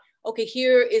about, okay,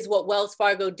 here is what Wells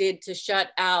Fargo did to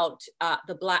shut out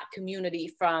the Black community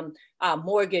from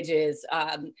mortgages,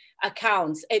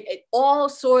 accounts. All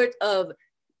sort of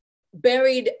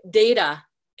buried data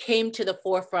came to the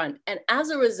forefront. And as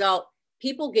a result,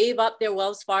 people gave up their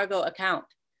Wells Fargo account.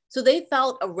 So they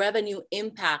felt a revenue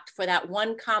impact for that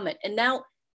one comment. And now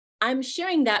I'm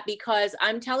sharing that because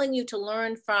I'm telling you to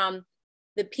learn from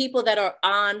the people that are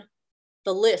on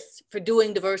the list for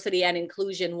doing diversity and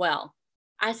inclusion well.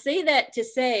 I say that to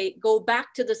say, go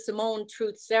back to the Simone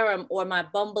Truth Serum or my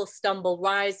bumble, stumble,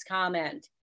 rise comment.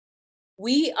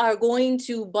 We are going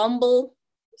to bumble,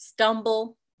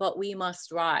 stumble, but we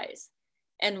must rise.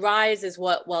 And rise is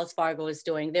what Wells Fargo is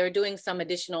doing. They're doing some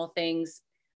additional things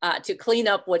to clean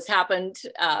up what's happened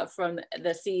from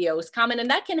the CEO's comment. And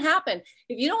that can happen.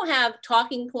 If you don't have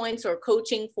talking points or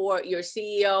coaching for your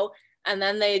CEO, and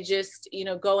then they just,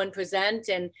 go and present,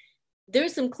 and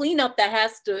there's some cleanup that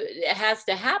has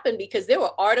to happen, because there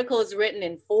were articles written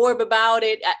in Forbes about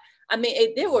it. I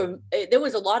mean, there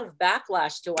was a lot of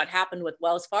backlash to what happened with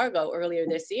Wells Fargo earlier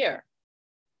this year.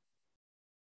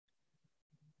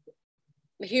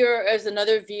 Here is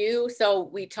another view. So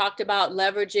we talked about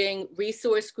leveraging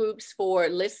resource groups for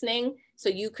listening. So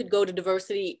you could go to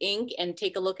Diversity Inc. and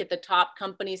take a look at the top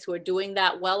companies who are doing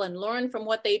that well and learn from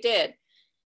what they did.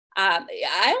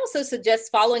 I also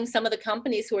suggest following some of the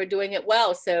companies who are doing it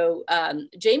well. So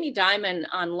Jamie Dimon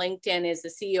on LinkedIn is the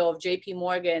CEO of JP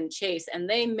Morgan Chase, and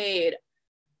they made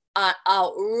an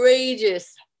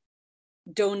outrageous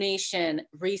donation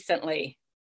recently.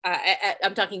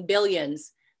 I'm talking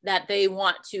billions, that they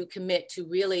want to commit to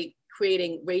really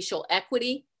creating racial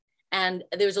equity. And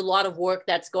there's a lot of work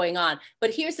that's going on.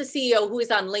 But here's the CEO who is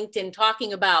on LinkedIn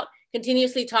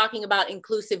continuously talking about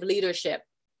inclusive leadership.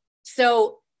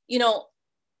 So,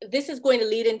 this is going to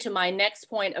lead into my next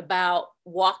point about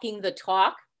walking the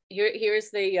talk.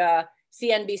 Here's the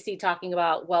CNBC talking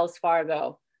about Wells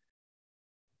Fargo.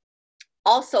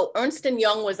 Also, Ernst &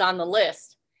 Young was on the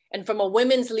list. And from a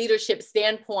women's leadership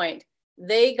standpoint,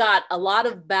 they got a lot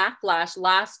of backlash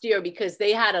last year because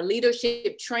they had a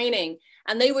leadership training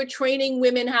and they were training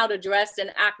women how to dress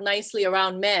and act nicely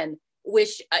around men,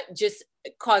 which just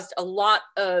caused a lot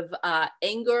of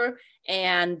anger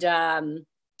and a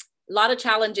lot of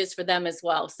challenges for them as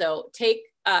well. So take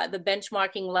the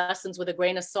benchmarking lessons with a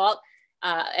grain of salt.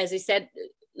 As I said,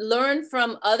 learn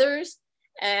from others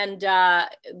and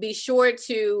be sure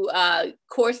to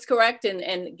course correct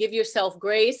and give yourself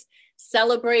grace.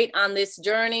 Celebrate on this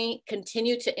journey,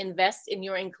 continue to invest in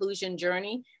your inclusion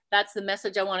journey. That's the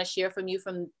message I want to share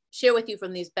with you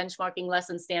from these benchmarking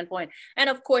lessons standpoint. And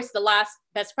of course, the last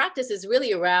best practice is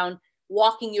really around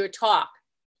walking your talk.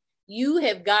 you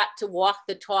have got to walk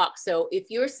the talk. So if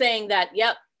you're saying that,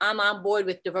 yep, I'm on board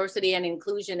with diversity and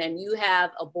inclusion, and you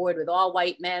have a board with all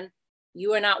white men,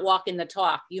 you are not walking the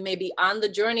talk. You may be on the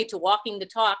journey to walking the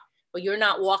talk, but you're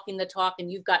not walking the talk, and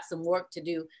you've got some work to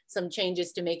do, some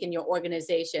changes to make in your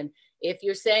organization. If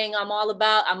you're saying I'm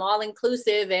all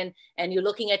inclusive, and you're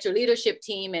looking at your leadership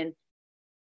team, and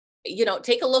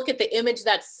take a look at the image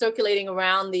that's circulating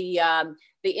around the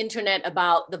internet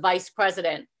about the vice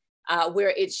president, where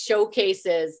it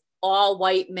showcases all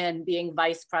white men being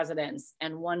vice presidents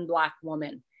and one Black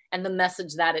woman, and the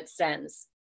message that it sends.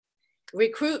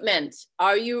 Recruitment.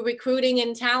 Are you recruiting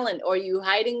in talent, or are you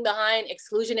hiding behind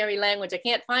exclusionary language? I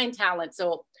can't find talent,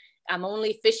 so I'm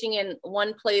only fishing in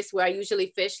one place where I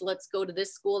usually fish. Let's go to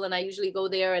this school, and I usually go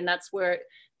there, and that's where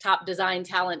top design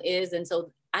talent is. And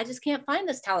so I just can't find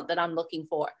this talent that I'm looking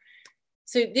for.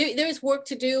 So there's work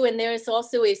to do. And there's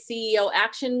also a CEO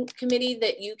action committee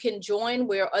that you can join,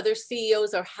 where other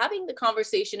CEOs are having the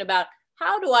conversation about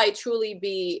how do I truly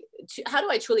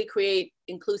create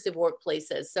inclusive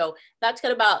workplaces? So that's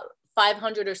got about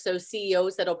 500 or so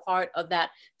CEOs that are part of that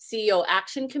CEO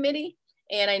action committee.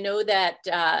 And I know that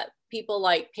people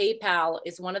like PayPal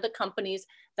is one of the companies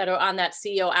that are on that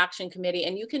CEO action committee.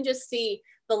 And you can just see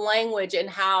the language and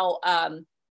how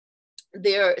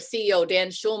their CEO, Dan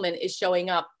Schulman, is showing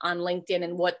up on LinkedIn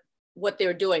and what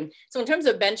they're doing. So in terms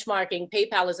of benchmarking,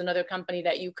 PayPal is another company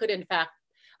that you could in fact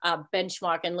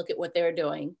benchmark and look at what they're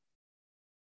doing.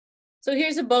 So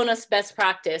here's a bonus best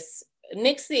practice.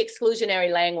 Nix the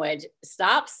exclusionary language.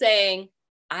 Stop saying,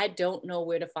 I don't know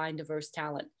where to find diverse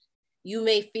talent. You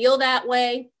may feel that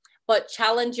way, but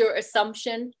challenge your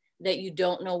assumption that you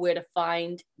don't know where to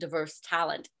find diverse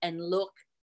talent, and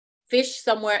fish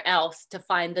somewhere else to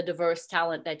find the diverse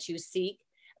talent that you seek.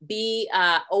 Be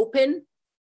open,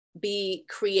 be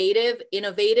creative,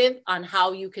 innovative on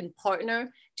how you can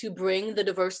partner to bring the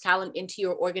diverse talent into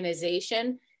your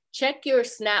organization. Check your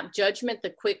snap judgment, the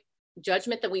quick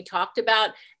judgment that we talked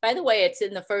about. By the way, it's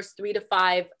in the first 3 to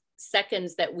 5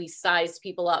 seconds that we size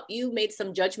people up. You made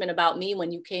some judgment about me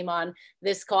when you came on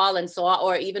this call and saw,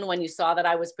 or even when you saw that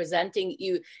I was presenting,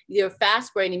 your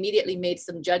fast brain immediately made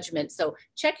some judgment. So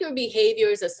check your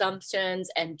behaviors, assumptions,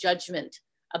 and judgment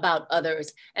about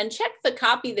others, and check the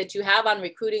copy that you have on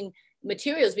recruiting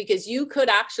materials, because you could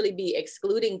actually be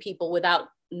excluding people without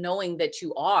knowing that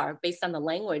you are, based on the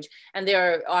language. And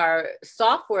there are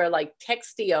software like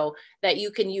Textio that you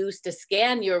can use to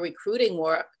scan your recruiting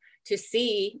work to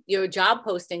see your job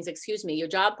postings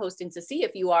to see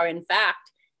if you are in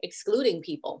fact excluding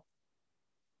people.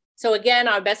 So again,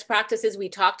 our best practices we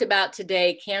talked about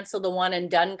today: cancel the one and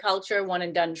done culture, one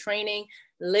and done training,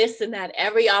 listen at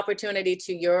every opportunity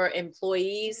to your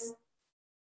employees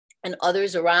and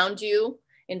others around you.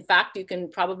 In fact, you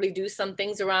can probably do some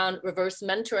things around reverse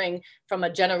mentoring from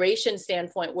a generation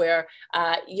standpoint, where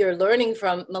you're learning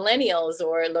from millennials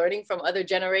or learning from other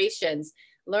generations.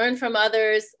 Learn from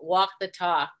others, walk the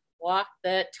talk, walk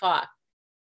the talk.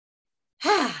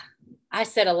 I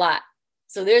said a lot.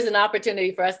 So there's an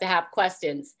opportunity for us to have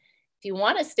questions. If you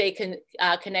want to stay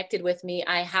connected with me,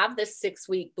 I have this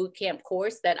 6-week bootcamp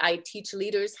course that I teach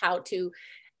leaders how to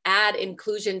add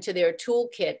inclusion to their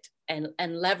toolkit and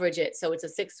leverage it. So it's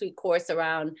a 6-week course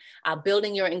around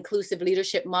building your inclusive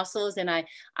leadership muscles. And I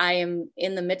am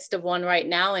in the midst of one right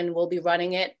now, and we'll be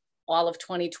running it all of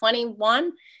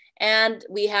 2021. And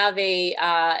we have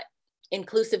a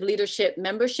inclusive leadership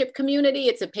membership community.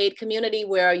 It's a paid community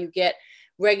where you get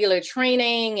regular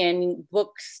training and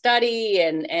book study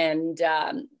and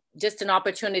just an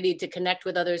opportunity to connect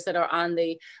with others that are on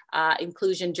the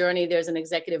inclusion journey. There's an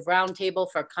executive roundtable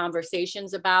for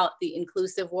conversations about the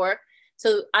inclusive work.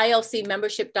 So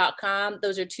ilcmembership.com,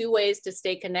 those are 2 ways to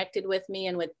stay connected with me.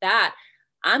 And with that,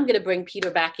 I'm going to bring Peter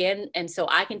back in, and so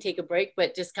I can take a break,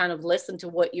 but just kind of listen to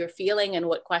what you're feeling and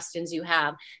what questions you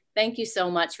have. Thank you so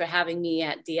much for having me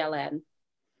at DLN.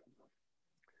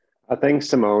 Thanks,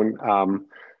 Simone.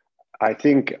 I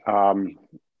think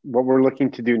what we're looking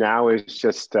to do now is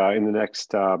just in the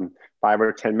next 5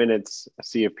 or 10 minutes,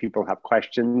 see if people have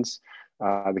questions.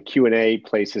 The Q&A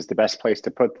place is the best place to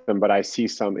put them, but I see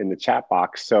some in the chat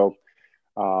box. So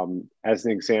as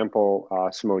an example,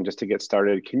 Simone, just to get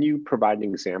started, can you provide an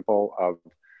example of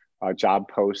a job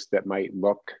post that might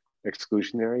look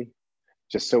exclusionary,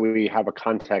 just so we have a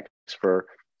context for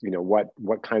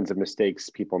what kinds of mistakes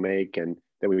people make and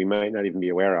that we might not even be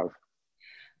aware of?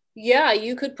 Yeah,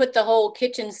 you could put the whole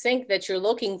kitchen sink that you're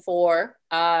looking for.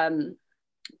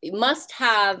 You must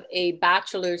have a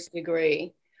bachelor's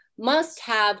degree. must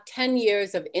have 10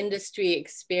 years of industry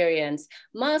experience,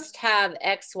 must have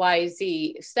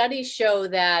XYZ. Studies show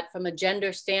that from a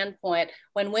gender standpoint,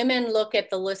 when women look at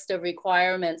the list of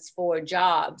requirements for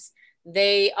jobs,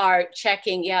 they are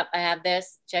checking, yep, I have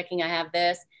this, checking, I have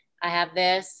this, I have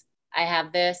this, I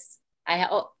have this, I have,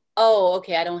 oh,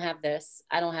 okay, I don't have this,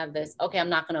 I don't have this, okay, I'm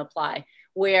not gonna apply.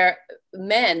 Where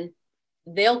men,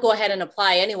 they'll go ahead and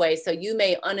apply anyway. So you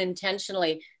may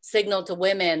unintentionally signal to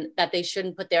women that they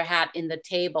shouldn't put their hat in the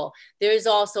table. There's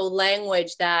also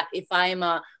language that if I'm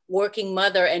a working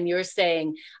mother and you're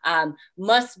saying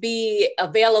must be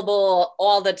available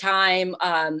all the time,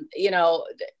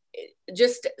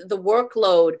 just the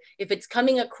workload, if it's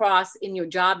coming across in your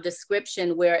job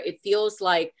description where it feels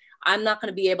like I'm not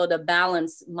going to be able to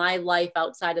balance my life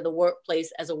outside of the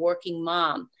workplace as a working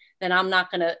mom, then I'm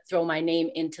not going to throw my name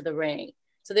into the ring.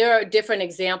 So there are different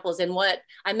examples. And what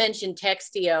I mentioned,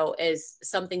 Textio, is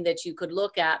something that you could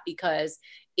look at because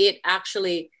it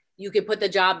actually, you could put the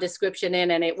job description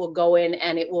in and it will go in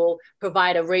and it will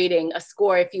provide a rating, a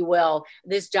score, if you will.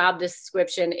 This job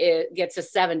description gets a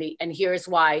 70 and here's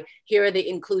why. Here are the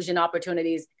inclusion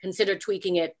opportunities. Consider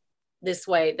tweaking it this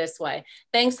way, this way.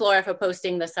 Thanks, Laura, for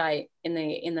posting the site in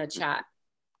the chat.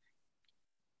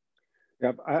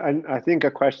 Yep, I think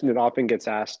a question that often gets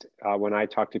asked when I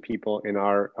talk to people in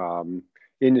our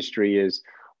industry is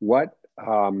what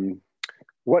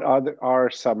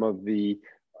are some of the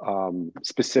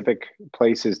specific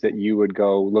places that you would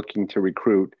go looking to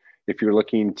recruit if you're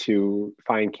looking to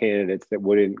find candidates that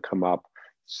wouldn't come up,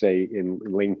 say, in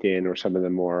LinkedIn or some of the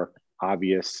more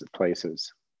obvious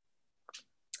places?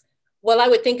 Well, I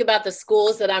would think about the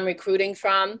schools that I'm recruiting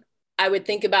from. I would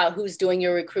think about who's doing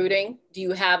your recruiting. Do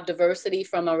you have diversity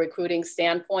from a recruiting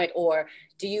standpoint, or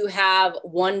do you have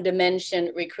one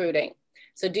dimension recruiting?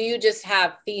 So do you just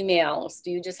have females?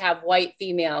 Do you just have white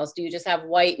females? Do you just have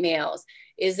white males?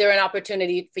 Is there an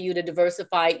opportunity for you to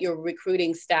diversify your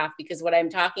recruiting staff? Because what I'm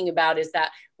talking about is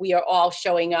that we are all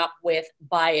showing up with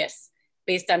bias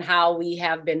based on how we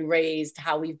have been raised,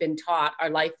 how we've been taught,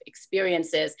 our life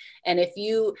experiences. And if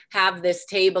you have this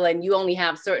table and you only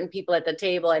have certain people at the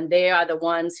table and they are the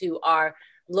ones who are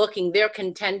looking, they're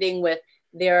contending with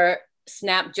their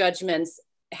snap judgments,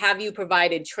 have you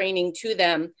provided training to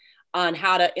them on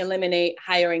how to eliminate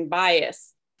hiring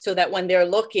bias so that when they're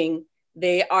looking,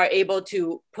 they are able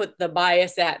to put the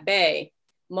bias at bay?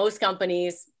 Most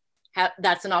companies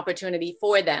that's an opportunity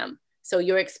for them. So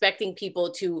you're expecting people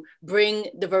to bring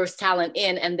diverse talent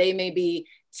in and they may be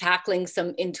tackling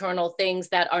some internal things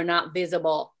that are not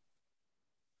visible.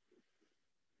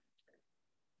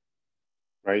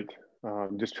 Right.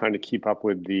 Just trying to keep up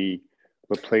with the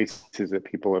places that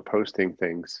people are posting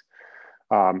things.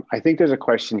 I think there's a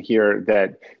question here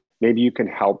that maybe you can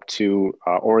help to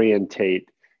orientate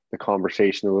the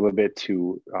conversation a little bit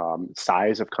to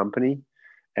size of company,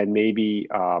 and maybe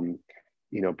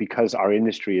because our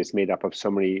industry is made up of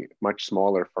so many much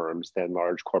smaller firms than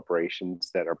large corporations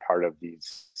that are part of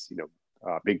these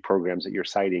big programs that you're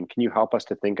citing. Can you help us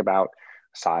to think about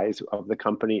size of the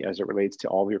company as it relates to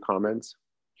all of your comments?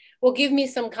 Well, give me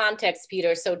some context,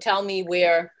 Peter. So tell me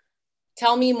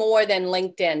more than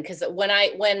LinkedIn, because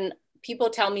when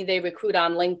people tell me they recruit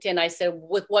on LinkedIn, I said,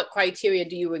 with what criteria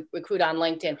do you recruit on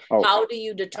LinkedIn? Oh. How do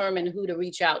you determine who to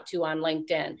reach out to on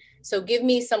LinkedIn? So give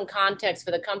me some context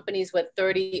for the companies with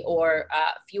 30 or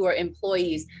fewer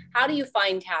employees. How do you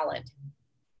find talent?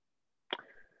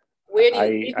 Where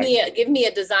do you give me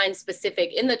a design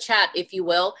specific in the chat, if you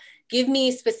will. Give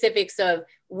me specifics of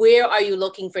where are you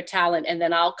looking for talent, and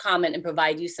then I'll comment and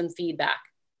provide you some feedback.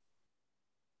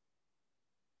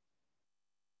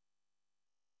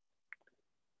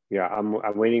 Yeah,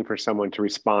 I'm waiting for someone to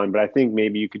respond, but I think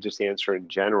maybe you could just answer in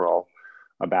general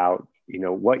about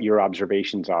what your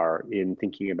observations are in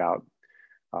thinking about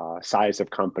size of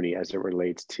company as it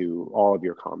relates to all of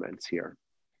your comments here.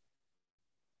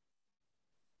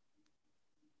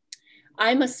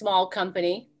 I'm a small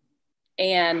company,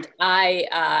 and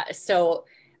so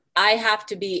I have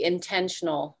to be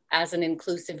intentional as an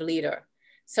inclusive leader.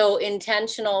 So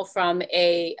intentional from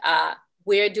a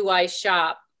where do I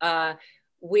shop?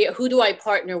 Who do I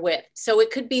partner with? So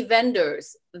it could be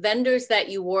vendors that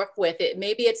you work with.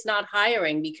 Maybe it's not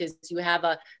hiring because you have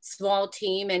a small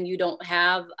team and you don't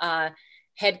have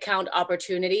headcount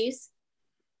opportunities.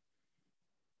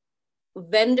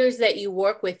 Vendors that you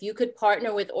work with, you could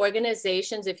partner with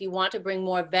organizations. If you want to bring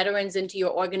more veterans into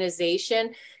your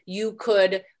organization, you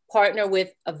could partner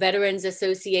with a veterans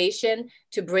association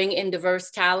to bring in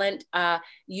diverse talent.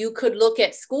 You could look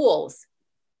at schools.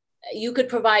 You could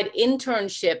provide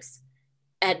internships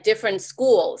at different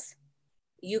schools.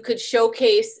 You could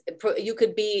showcase, you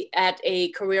could be at a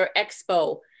career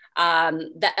expo,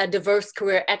 a diverse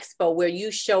career expo where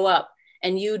you show up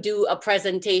and you do a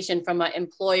presentation from an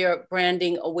employer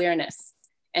branding awareness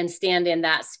and stand in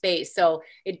that space. So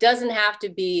it doesn't have to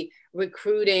be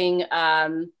recruiting.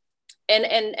 And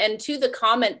to the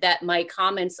comment that my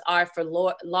comments are for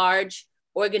large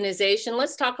organization,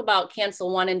 let's talk about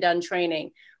cancel one and done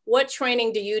training. What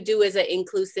training do you do as an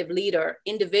inclusive leader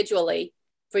individually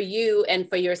for you and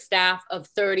for your staff of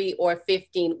 30 or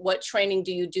 15? What training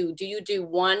do you do? Do you do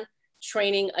one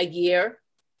training a year?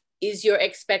 Is your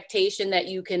expectation that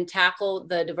you can tackle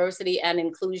the diversity and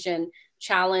inclusion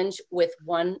challenge with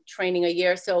one training a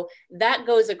year? So that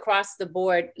goes across the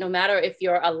board, no matter if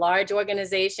you're a large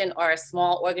organization or a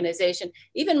small organization.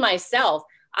 Even myself,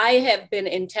 I have been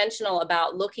intentional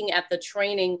about looking at the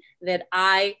training that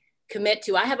I commit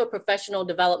to. I have a professional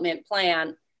development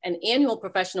plan, an annual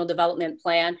professional development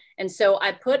plan. And so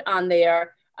I put on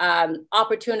there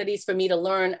opportunities for me to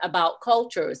learn about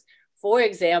cultures. For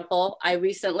example, I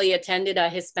recently attended a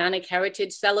Hispanic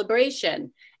Heritage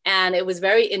Celebration, and it was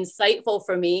very insightful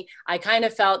for me. I kind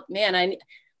of felt, man,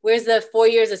 where's the 4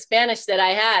 years of Spanish that I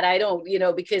had? I don't,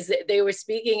 because they were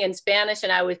speaking in Spanish,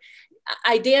 and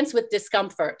I dance with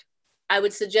discomfort. I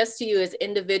would suggest to you as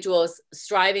individuals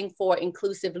striving for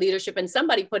inclusive leadership, and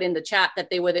somebody put in the chat that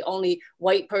they were the only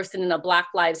white person in a Black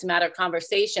Lives Matter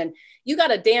conversation. You got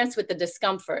to dance with the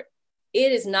discomfort.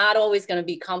 It is not always going to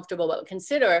be comfortable, but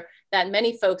consider that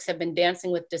many folks have been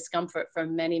dancing with discomfort for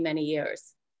many, many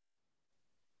years.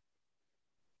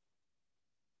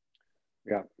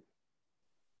 Yeah.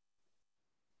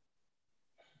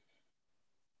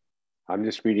 I'm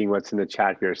just reading what's in the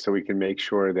chat here so we can make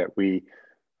sure that we,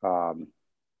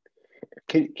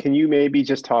 can you maybe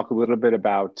just talk a little bit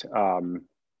about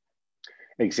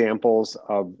examples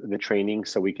of the training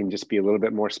so we can just be a little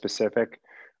bit more specific?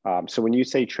 So when you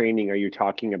say training, are you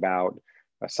talking about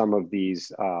some of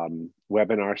these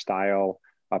webinar style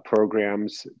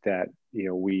programs that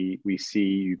we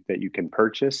see that you can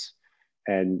purchase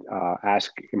and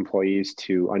ask employees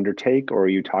to undertake, or are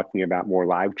you talking about more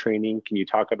live training? Can you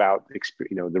talk about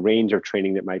the range of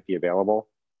training that might be available?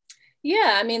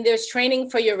 Yeah, I mean, there's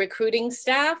training for your recruiting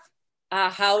staff,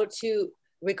 how to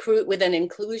recruit with an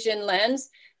inclusion lens.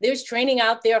 There's training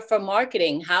out there for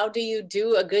marketing. How do you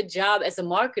do a good job as a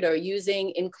marketer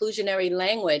using inclusionary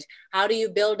language? How do you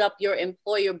build up your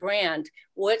employer brand?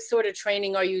 What sort of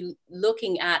training are you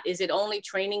looking at? Is it only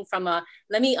training from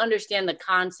let me understand the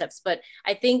concepts, but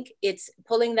I think it's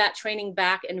pulling that training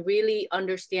back and really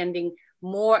understanding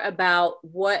more about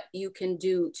what you can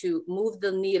do to move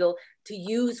the needle, to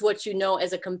use what you know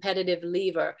as a competitive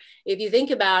lever. If you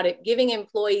think about it, giving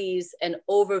employees an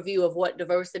overview of what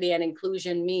diversity and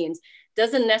inclusion means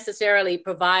doesn't necessarily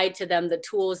provide to them the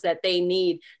tools that they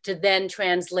need to then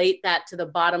translate that to the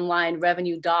bottom line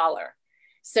revenue dollar.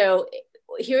 So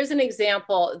here's an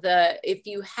example. If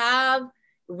you have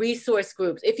resource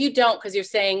groups, if you don't, because you're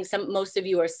saying most of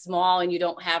you are small and you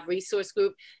don't have resource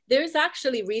group, there's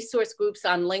actually resource groups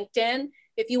on LinkedIn.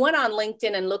 If you went on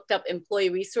LinkedIn and looked up employee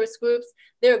resource groups,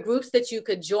 there are groups that you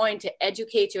could join to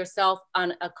educate yourself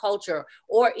on a culture,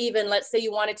 or even let's say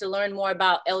you wanted to learn more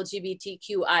about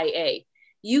LGBTQIA.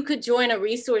 You could join a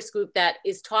resource group that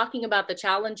is talking about the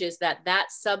challenges that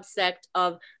subsect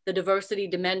of the diversity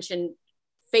dimension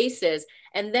faces,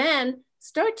 and then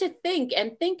start to think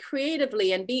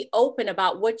creatively and be open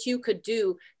about what you could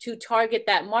do to target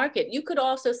that market. You could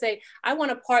also say, I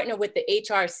want to partner with the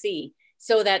HRC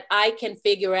so that I can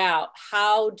figure out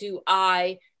how do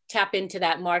I tap into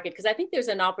that market, because I think there's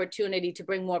an opportunity to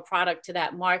bring more product to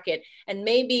that market, and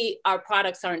maybe our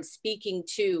products aren't speaking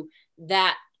to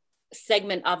that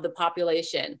segment of the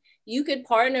population. You could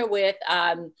partner with,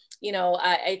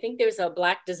 I think there's a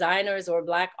Black designers or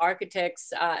Black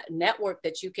architects network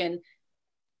that you can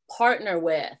partner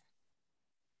with.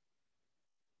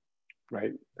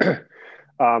 Right.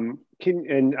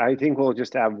 And I think we'll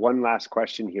just have one last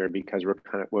question here because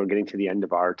we're getting to the end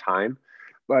of our time.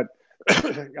 But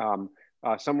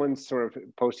someone's sort of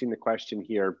posting the question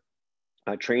here.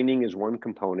 Training is one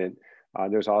component.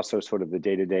 There's also sort of the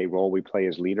day-to-day role we play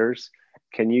as leaders.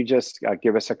 Can you just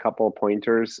give us a couple of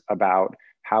pointers about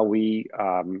how we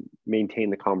maintain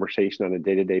the conversation on a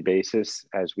day-to-day basis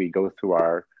as we go through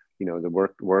our the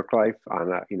work life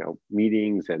on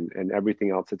meetings and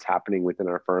everything else that's happening within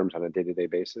our firms on a day-to-day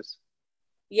basis?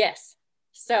 Yes.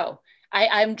 So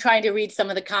I'm trying to read some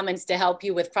of the comments to help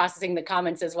you with processing the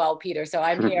comments as well, Peter. So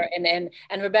I'm here. And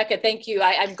Rebecca, thank you.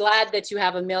 I'm glad that you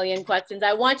have a million questions.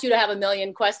 I want you to have a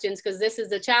million questions because this is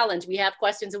the challenge. We have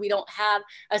questions and we don't have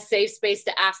a safe space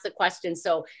to ask the questions.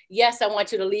 So yes, I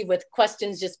want you to leave with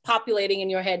questions just populating in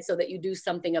your head so that you do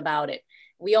something about it.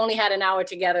 We only had an hour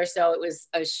together, so it was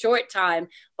a short time,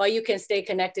 but you can stay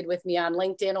connected with me on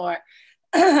LinkedIn, or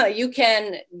you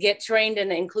can get trained in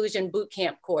the Inclusion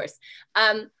Bootcamp course.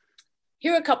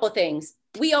 Here are a couple of things.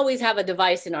 We always have a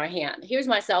device in our hand. Here's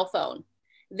my cell phone.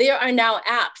 There are now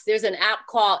apps. There's an app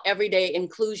called Everyday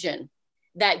Inclusion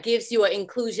that gives you an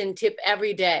inclusion tip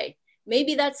every day.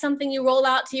 Maybe that's something you roll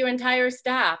out to your entire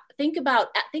staff. Think about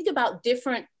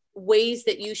different ways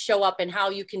that you show up and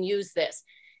how you can use this.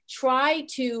 Try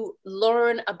to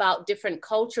learn about different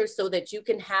cultures so that you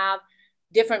can have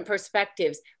different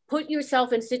perspectives. Put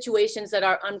yourself in situations that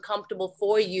are uncomfortable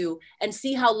for you and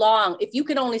see how long. If you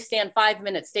can only stand 5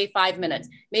 minutes, stay 5 minutes.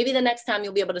 Maybe the next time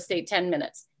you'll be able to stay 10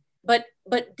 minutes. But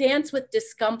dance with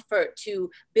discomfort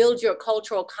to build your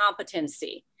cultural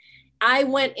competency. I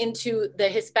went into the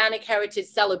Hispanic Heritage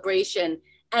Celebration,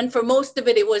 and for most of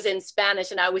it, it was in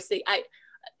Spanish. And I was saying,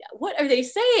 what are they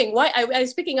saying? Why? I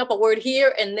was picking up a word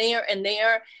here and there and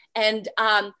there. And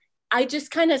I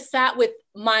just kind of sat with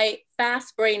my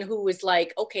fast brain who was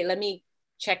like, okay, let me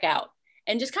check out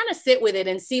and just kind of sit with it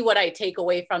and see what I take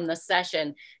away from the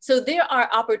session. So there are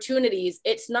opportunities.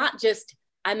 It's not just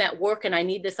I'm at work and I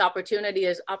need this opportunity.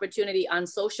 There's opportunity on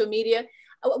social media.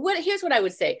 Here's what I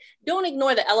would say. Don't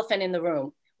ignore the elephant in the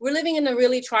room. We're living in a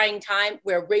really trying time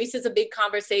where race is a big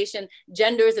conversation,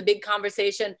 gender is a big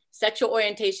conversation, sexual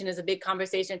orientation is a big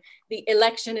conversation, the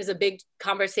election is a big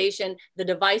conversation, the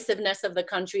divisiveness of the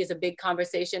country is a big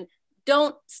conversation.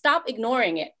 Don't stop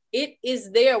ignoring it. It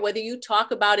is there whether you talk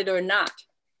about it or not.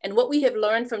 And what we have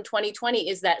learned from 2020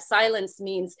 is that silence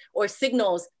means or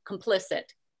signals complicit.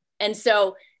 And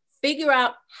so figure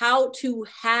out how to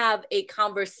have a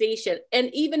conversation.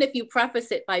 And even if you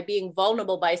preface it by being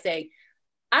vulnerable by saying,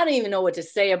 I don't even know what to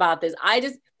say about this.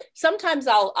 Sometimes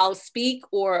I'll speak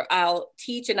or I'll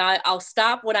teach and I'll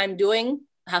stop what I'm doing.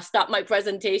 I'll stop my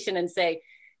presentation and say,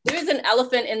 there's an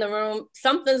elephant in the room.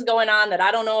 Something's going on that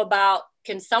I don't know about.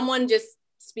 Can someone just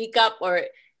speak up, or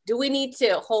do we need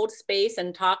to hold space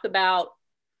and talk about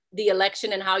the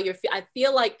election and how I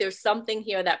feel like there's something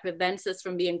here that prevents us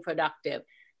from being productive.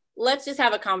 Let's just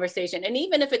have a conversation. And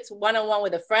even if it's one-on-one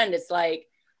with a friend, it's like,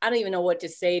 I don't even know what to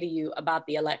say to you about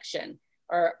the election.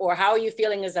 Or how are you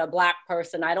feeling as a Black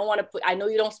person? I know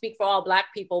you don't speak for all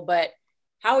Black people, but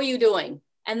how are you doing?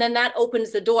 And then that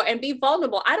opens the door, and be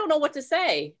vulnerable. I don't know what to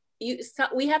say.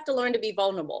 We have to learn to be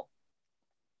vulnerable.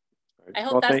 I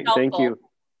hope that's helpful. Thank you.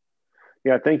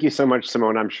 Yeah, thank you so much,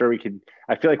 Simone. I'm sure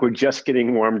I feel like we're just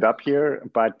getting warmed up here,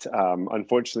 but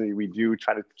unfortunately we do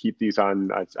try to keep these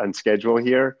on schedule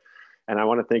here. And I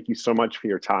want to thank you so much for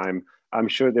your time. I'm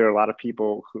sure there are a lot of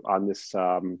people who on this,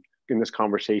 in this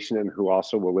conversation and who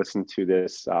also will listen to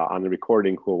this on the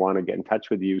recording who will want to get in touch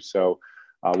with you. So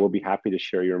we'll be happy to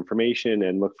share your information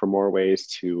and look for more ways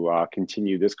to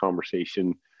continue this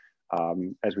conversation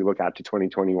as we look out to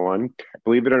 2021.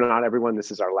 Believe it or not, everyone,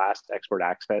 this is our last Expert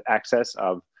Access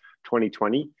of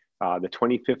 2020, the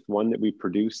 25th one that we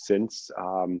produced since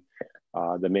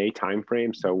the May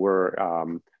timeframe. So we're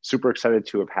super excited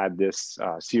to have had this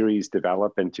series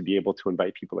develop and to be able to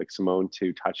invite people like Simone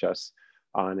to touch us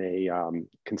on a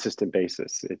consistent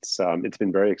basis. It's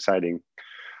been very exciting.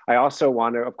 I also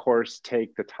want to, of course,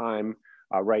 take the time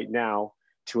right now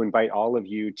to invite all of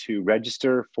you to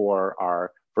register for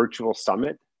our virtual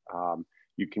summit.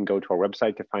 You can go to our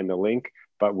website to find the link,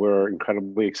 but we're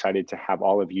incredibly excited to have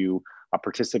all of you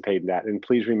participate in that. And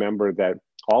please remember that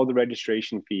all the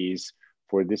registration fees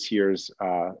for this year's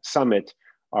summit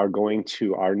are going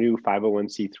to our new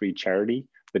 501c3 charity,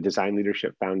 the Design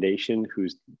Leadership Foundation,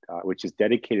 which is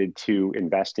dedicated to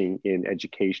investing in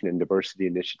education and diversity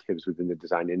initiatives within the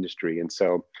design industry. And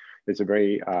so it's a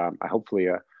very, hopefully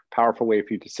a powerful way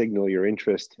for you to signal your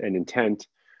interest and intent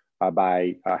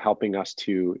by helping us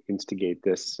to instigate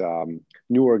this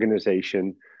new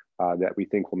organization that we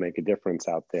think will make a difference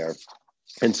out there.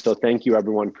 And so thank you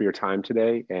everyone for your time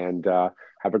today, and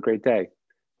have a great day.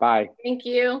 Bye. Thank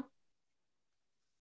you.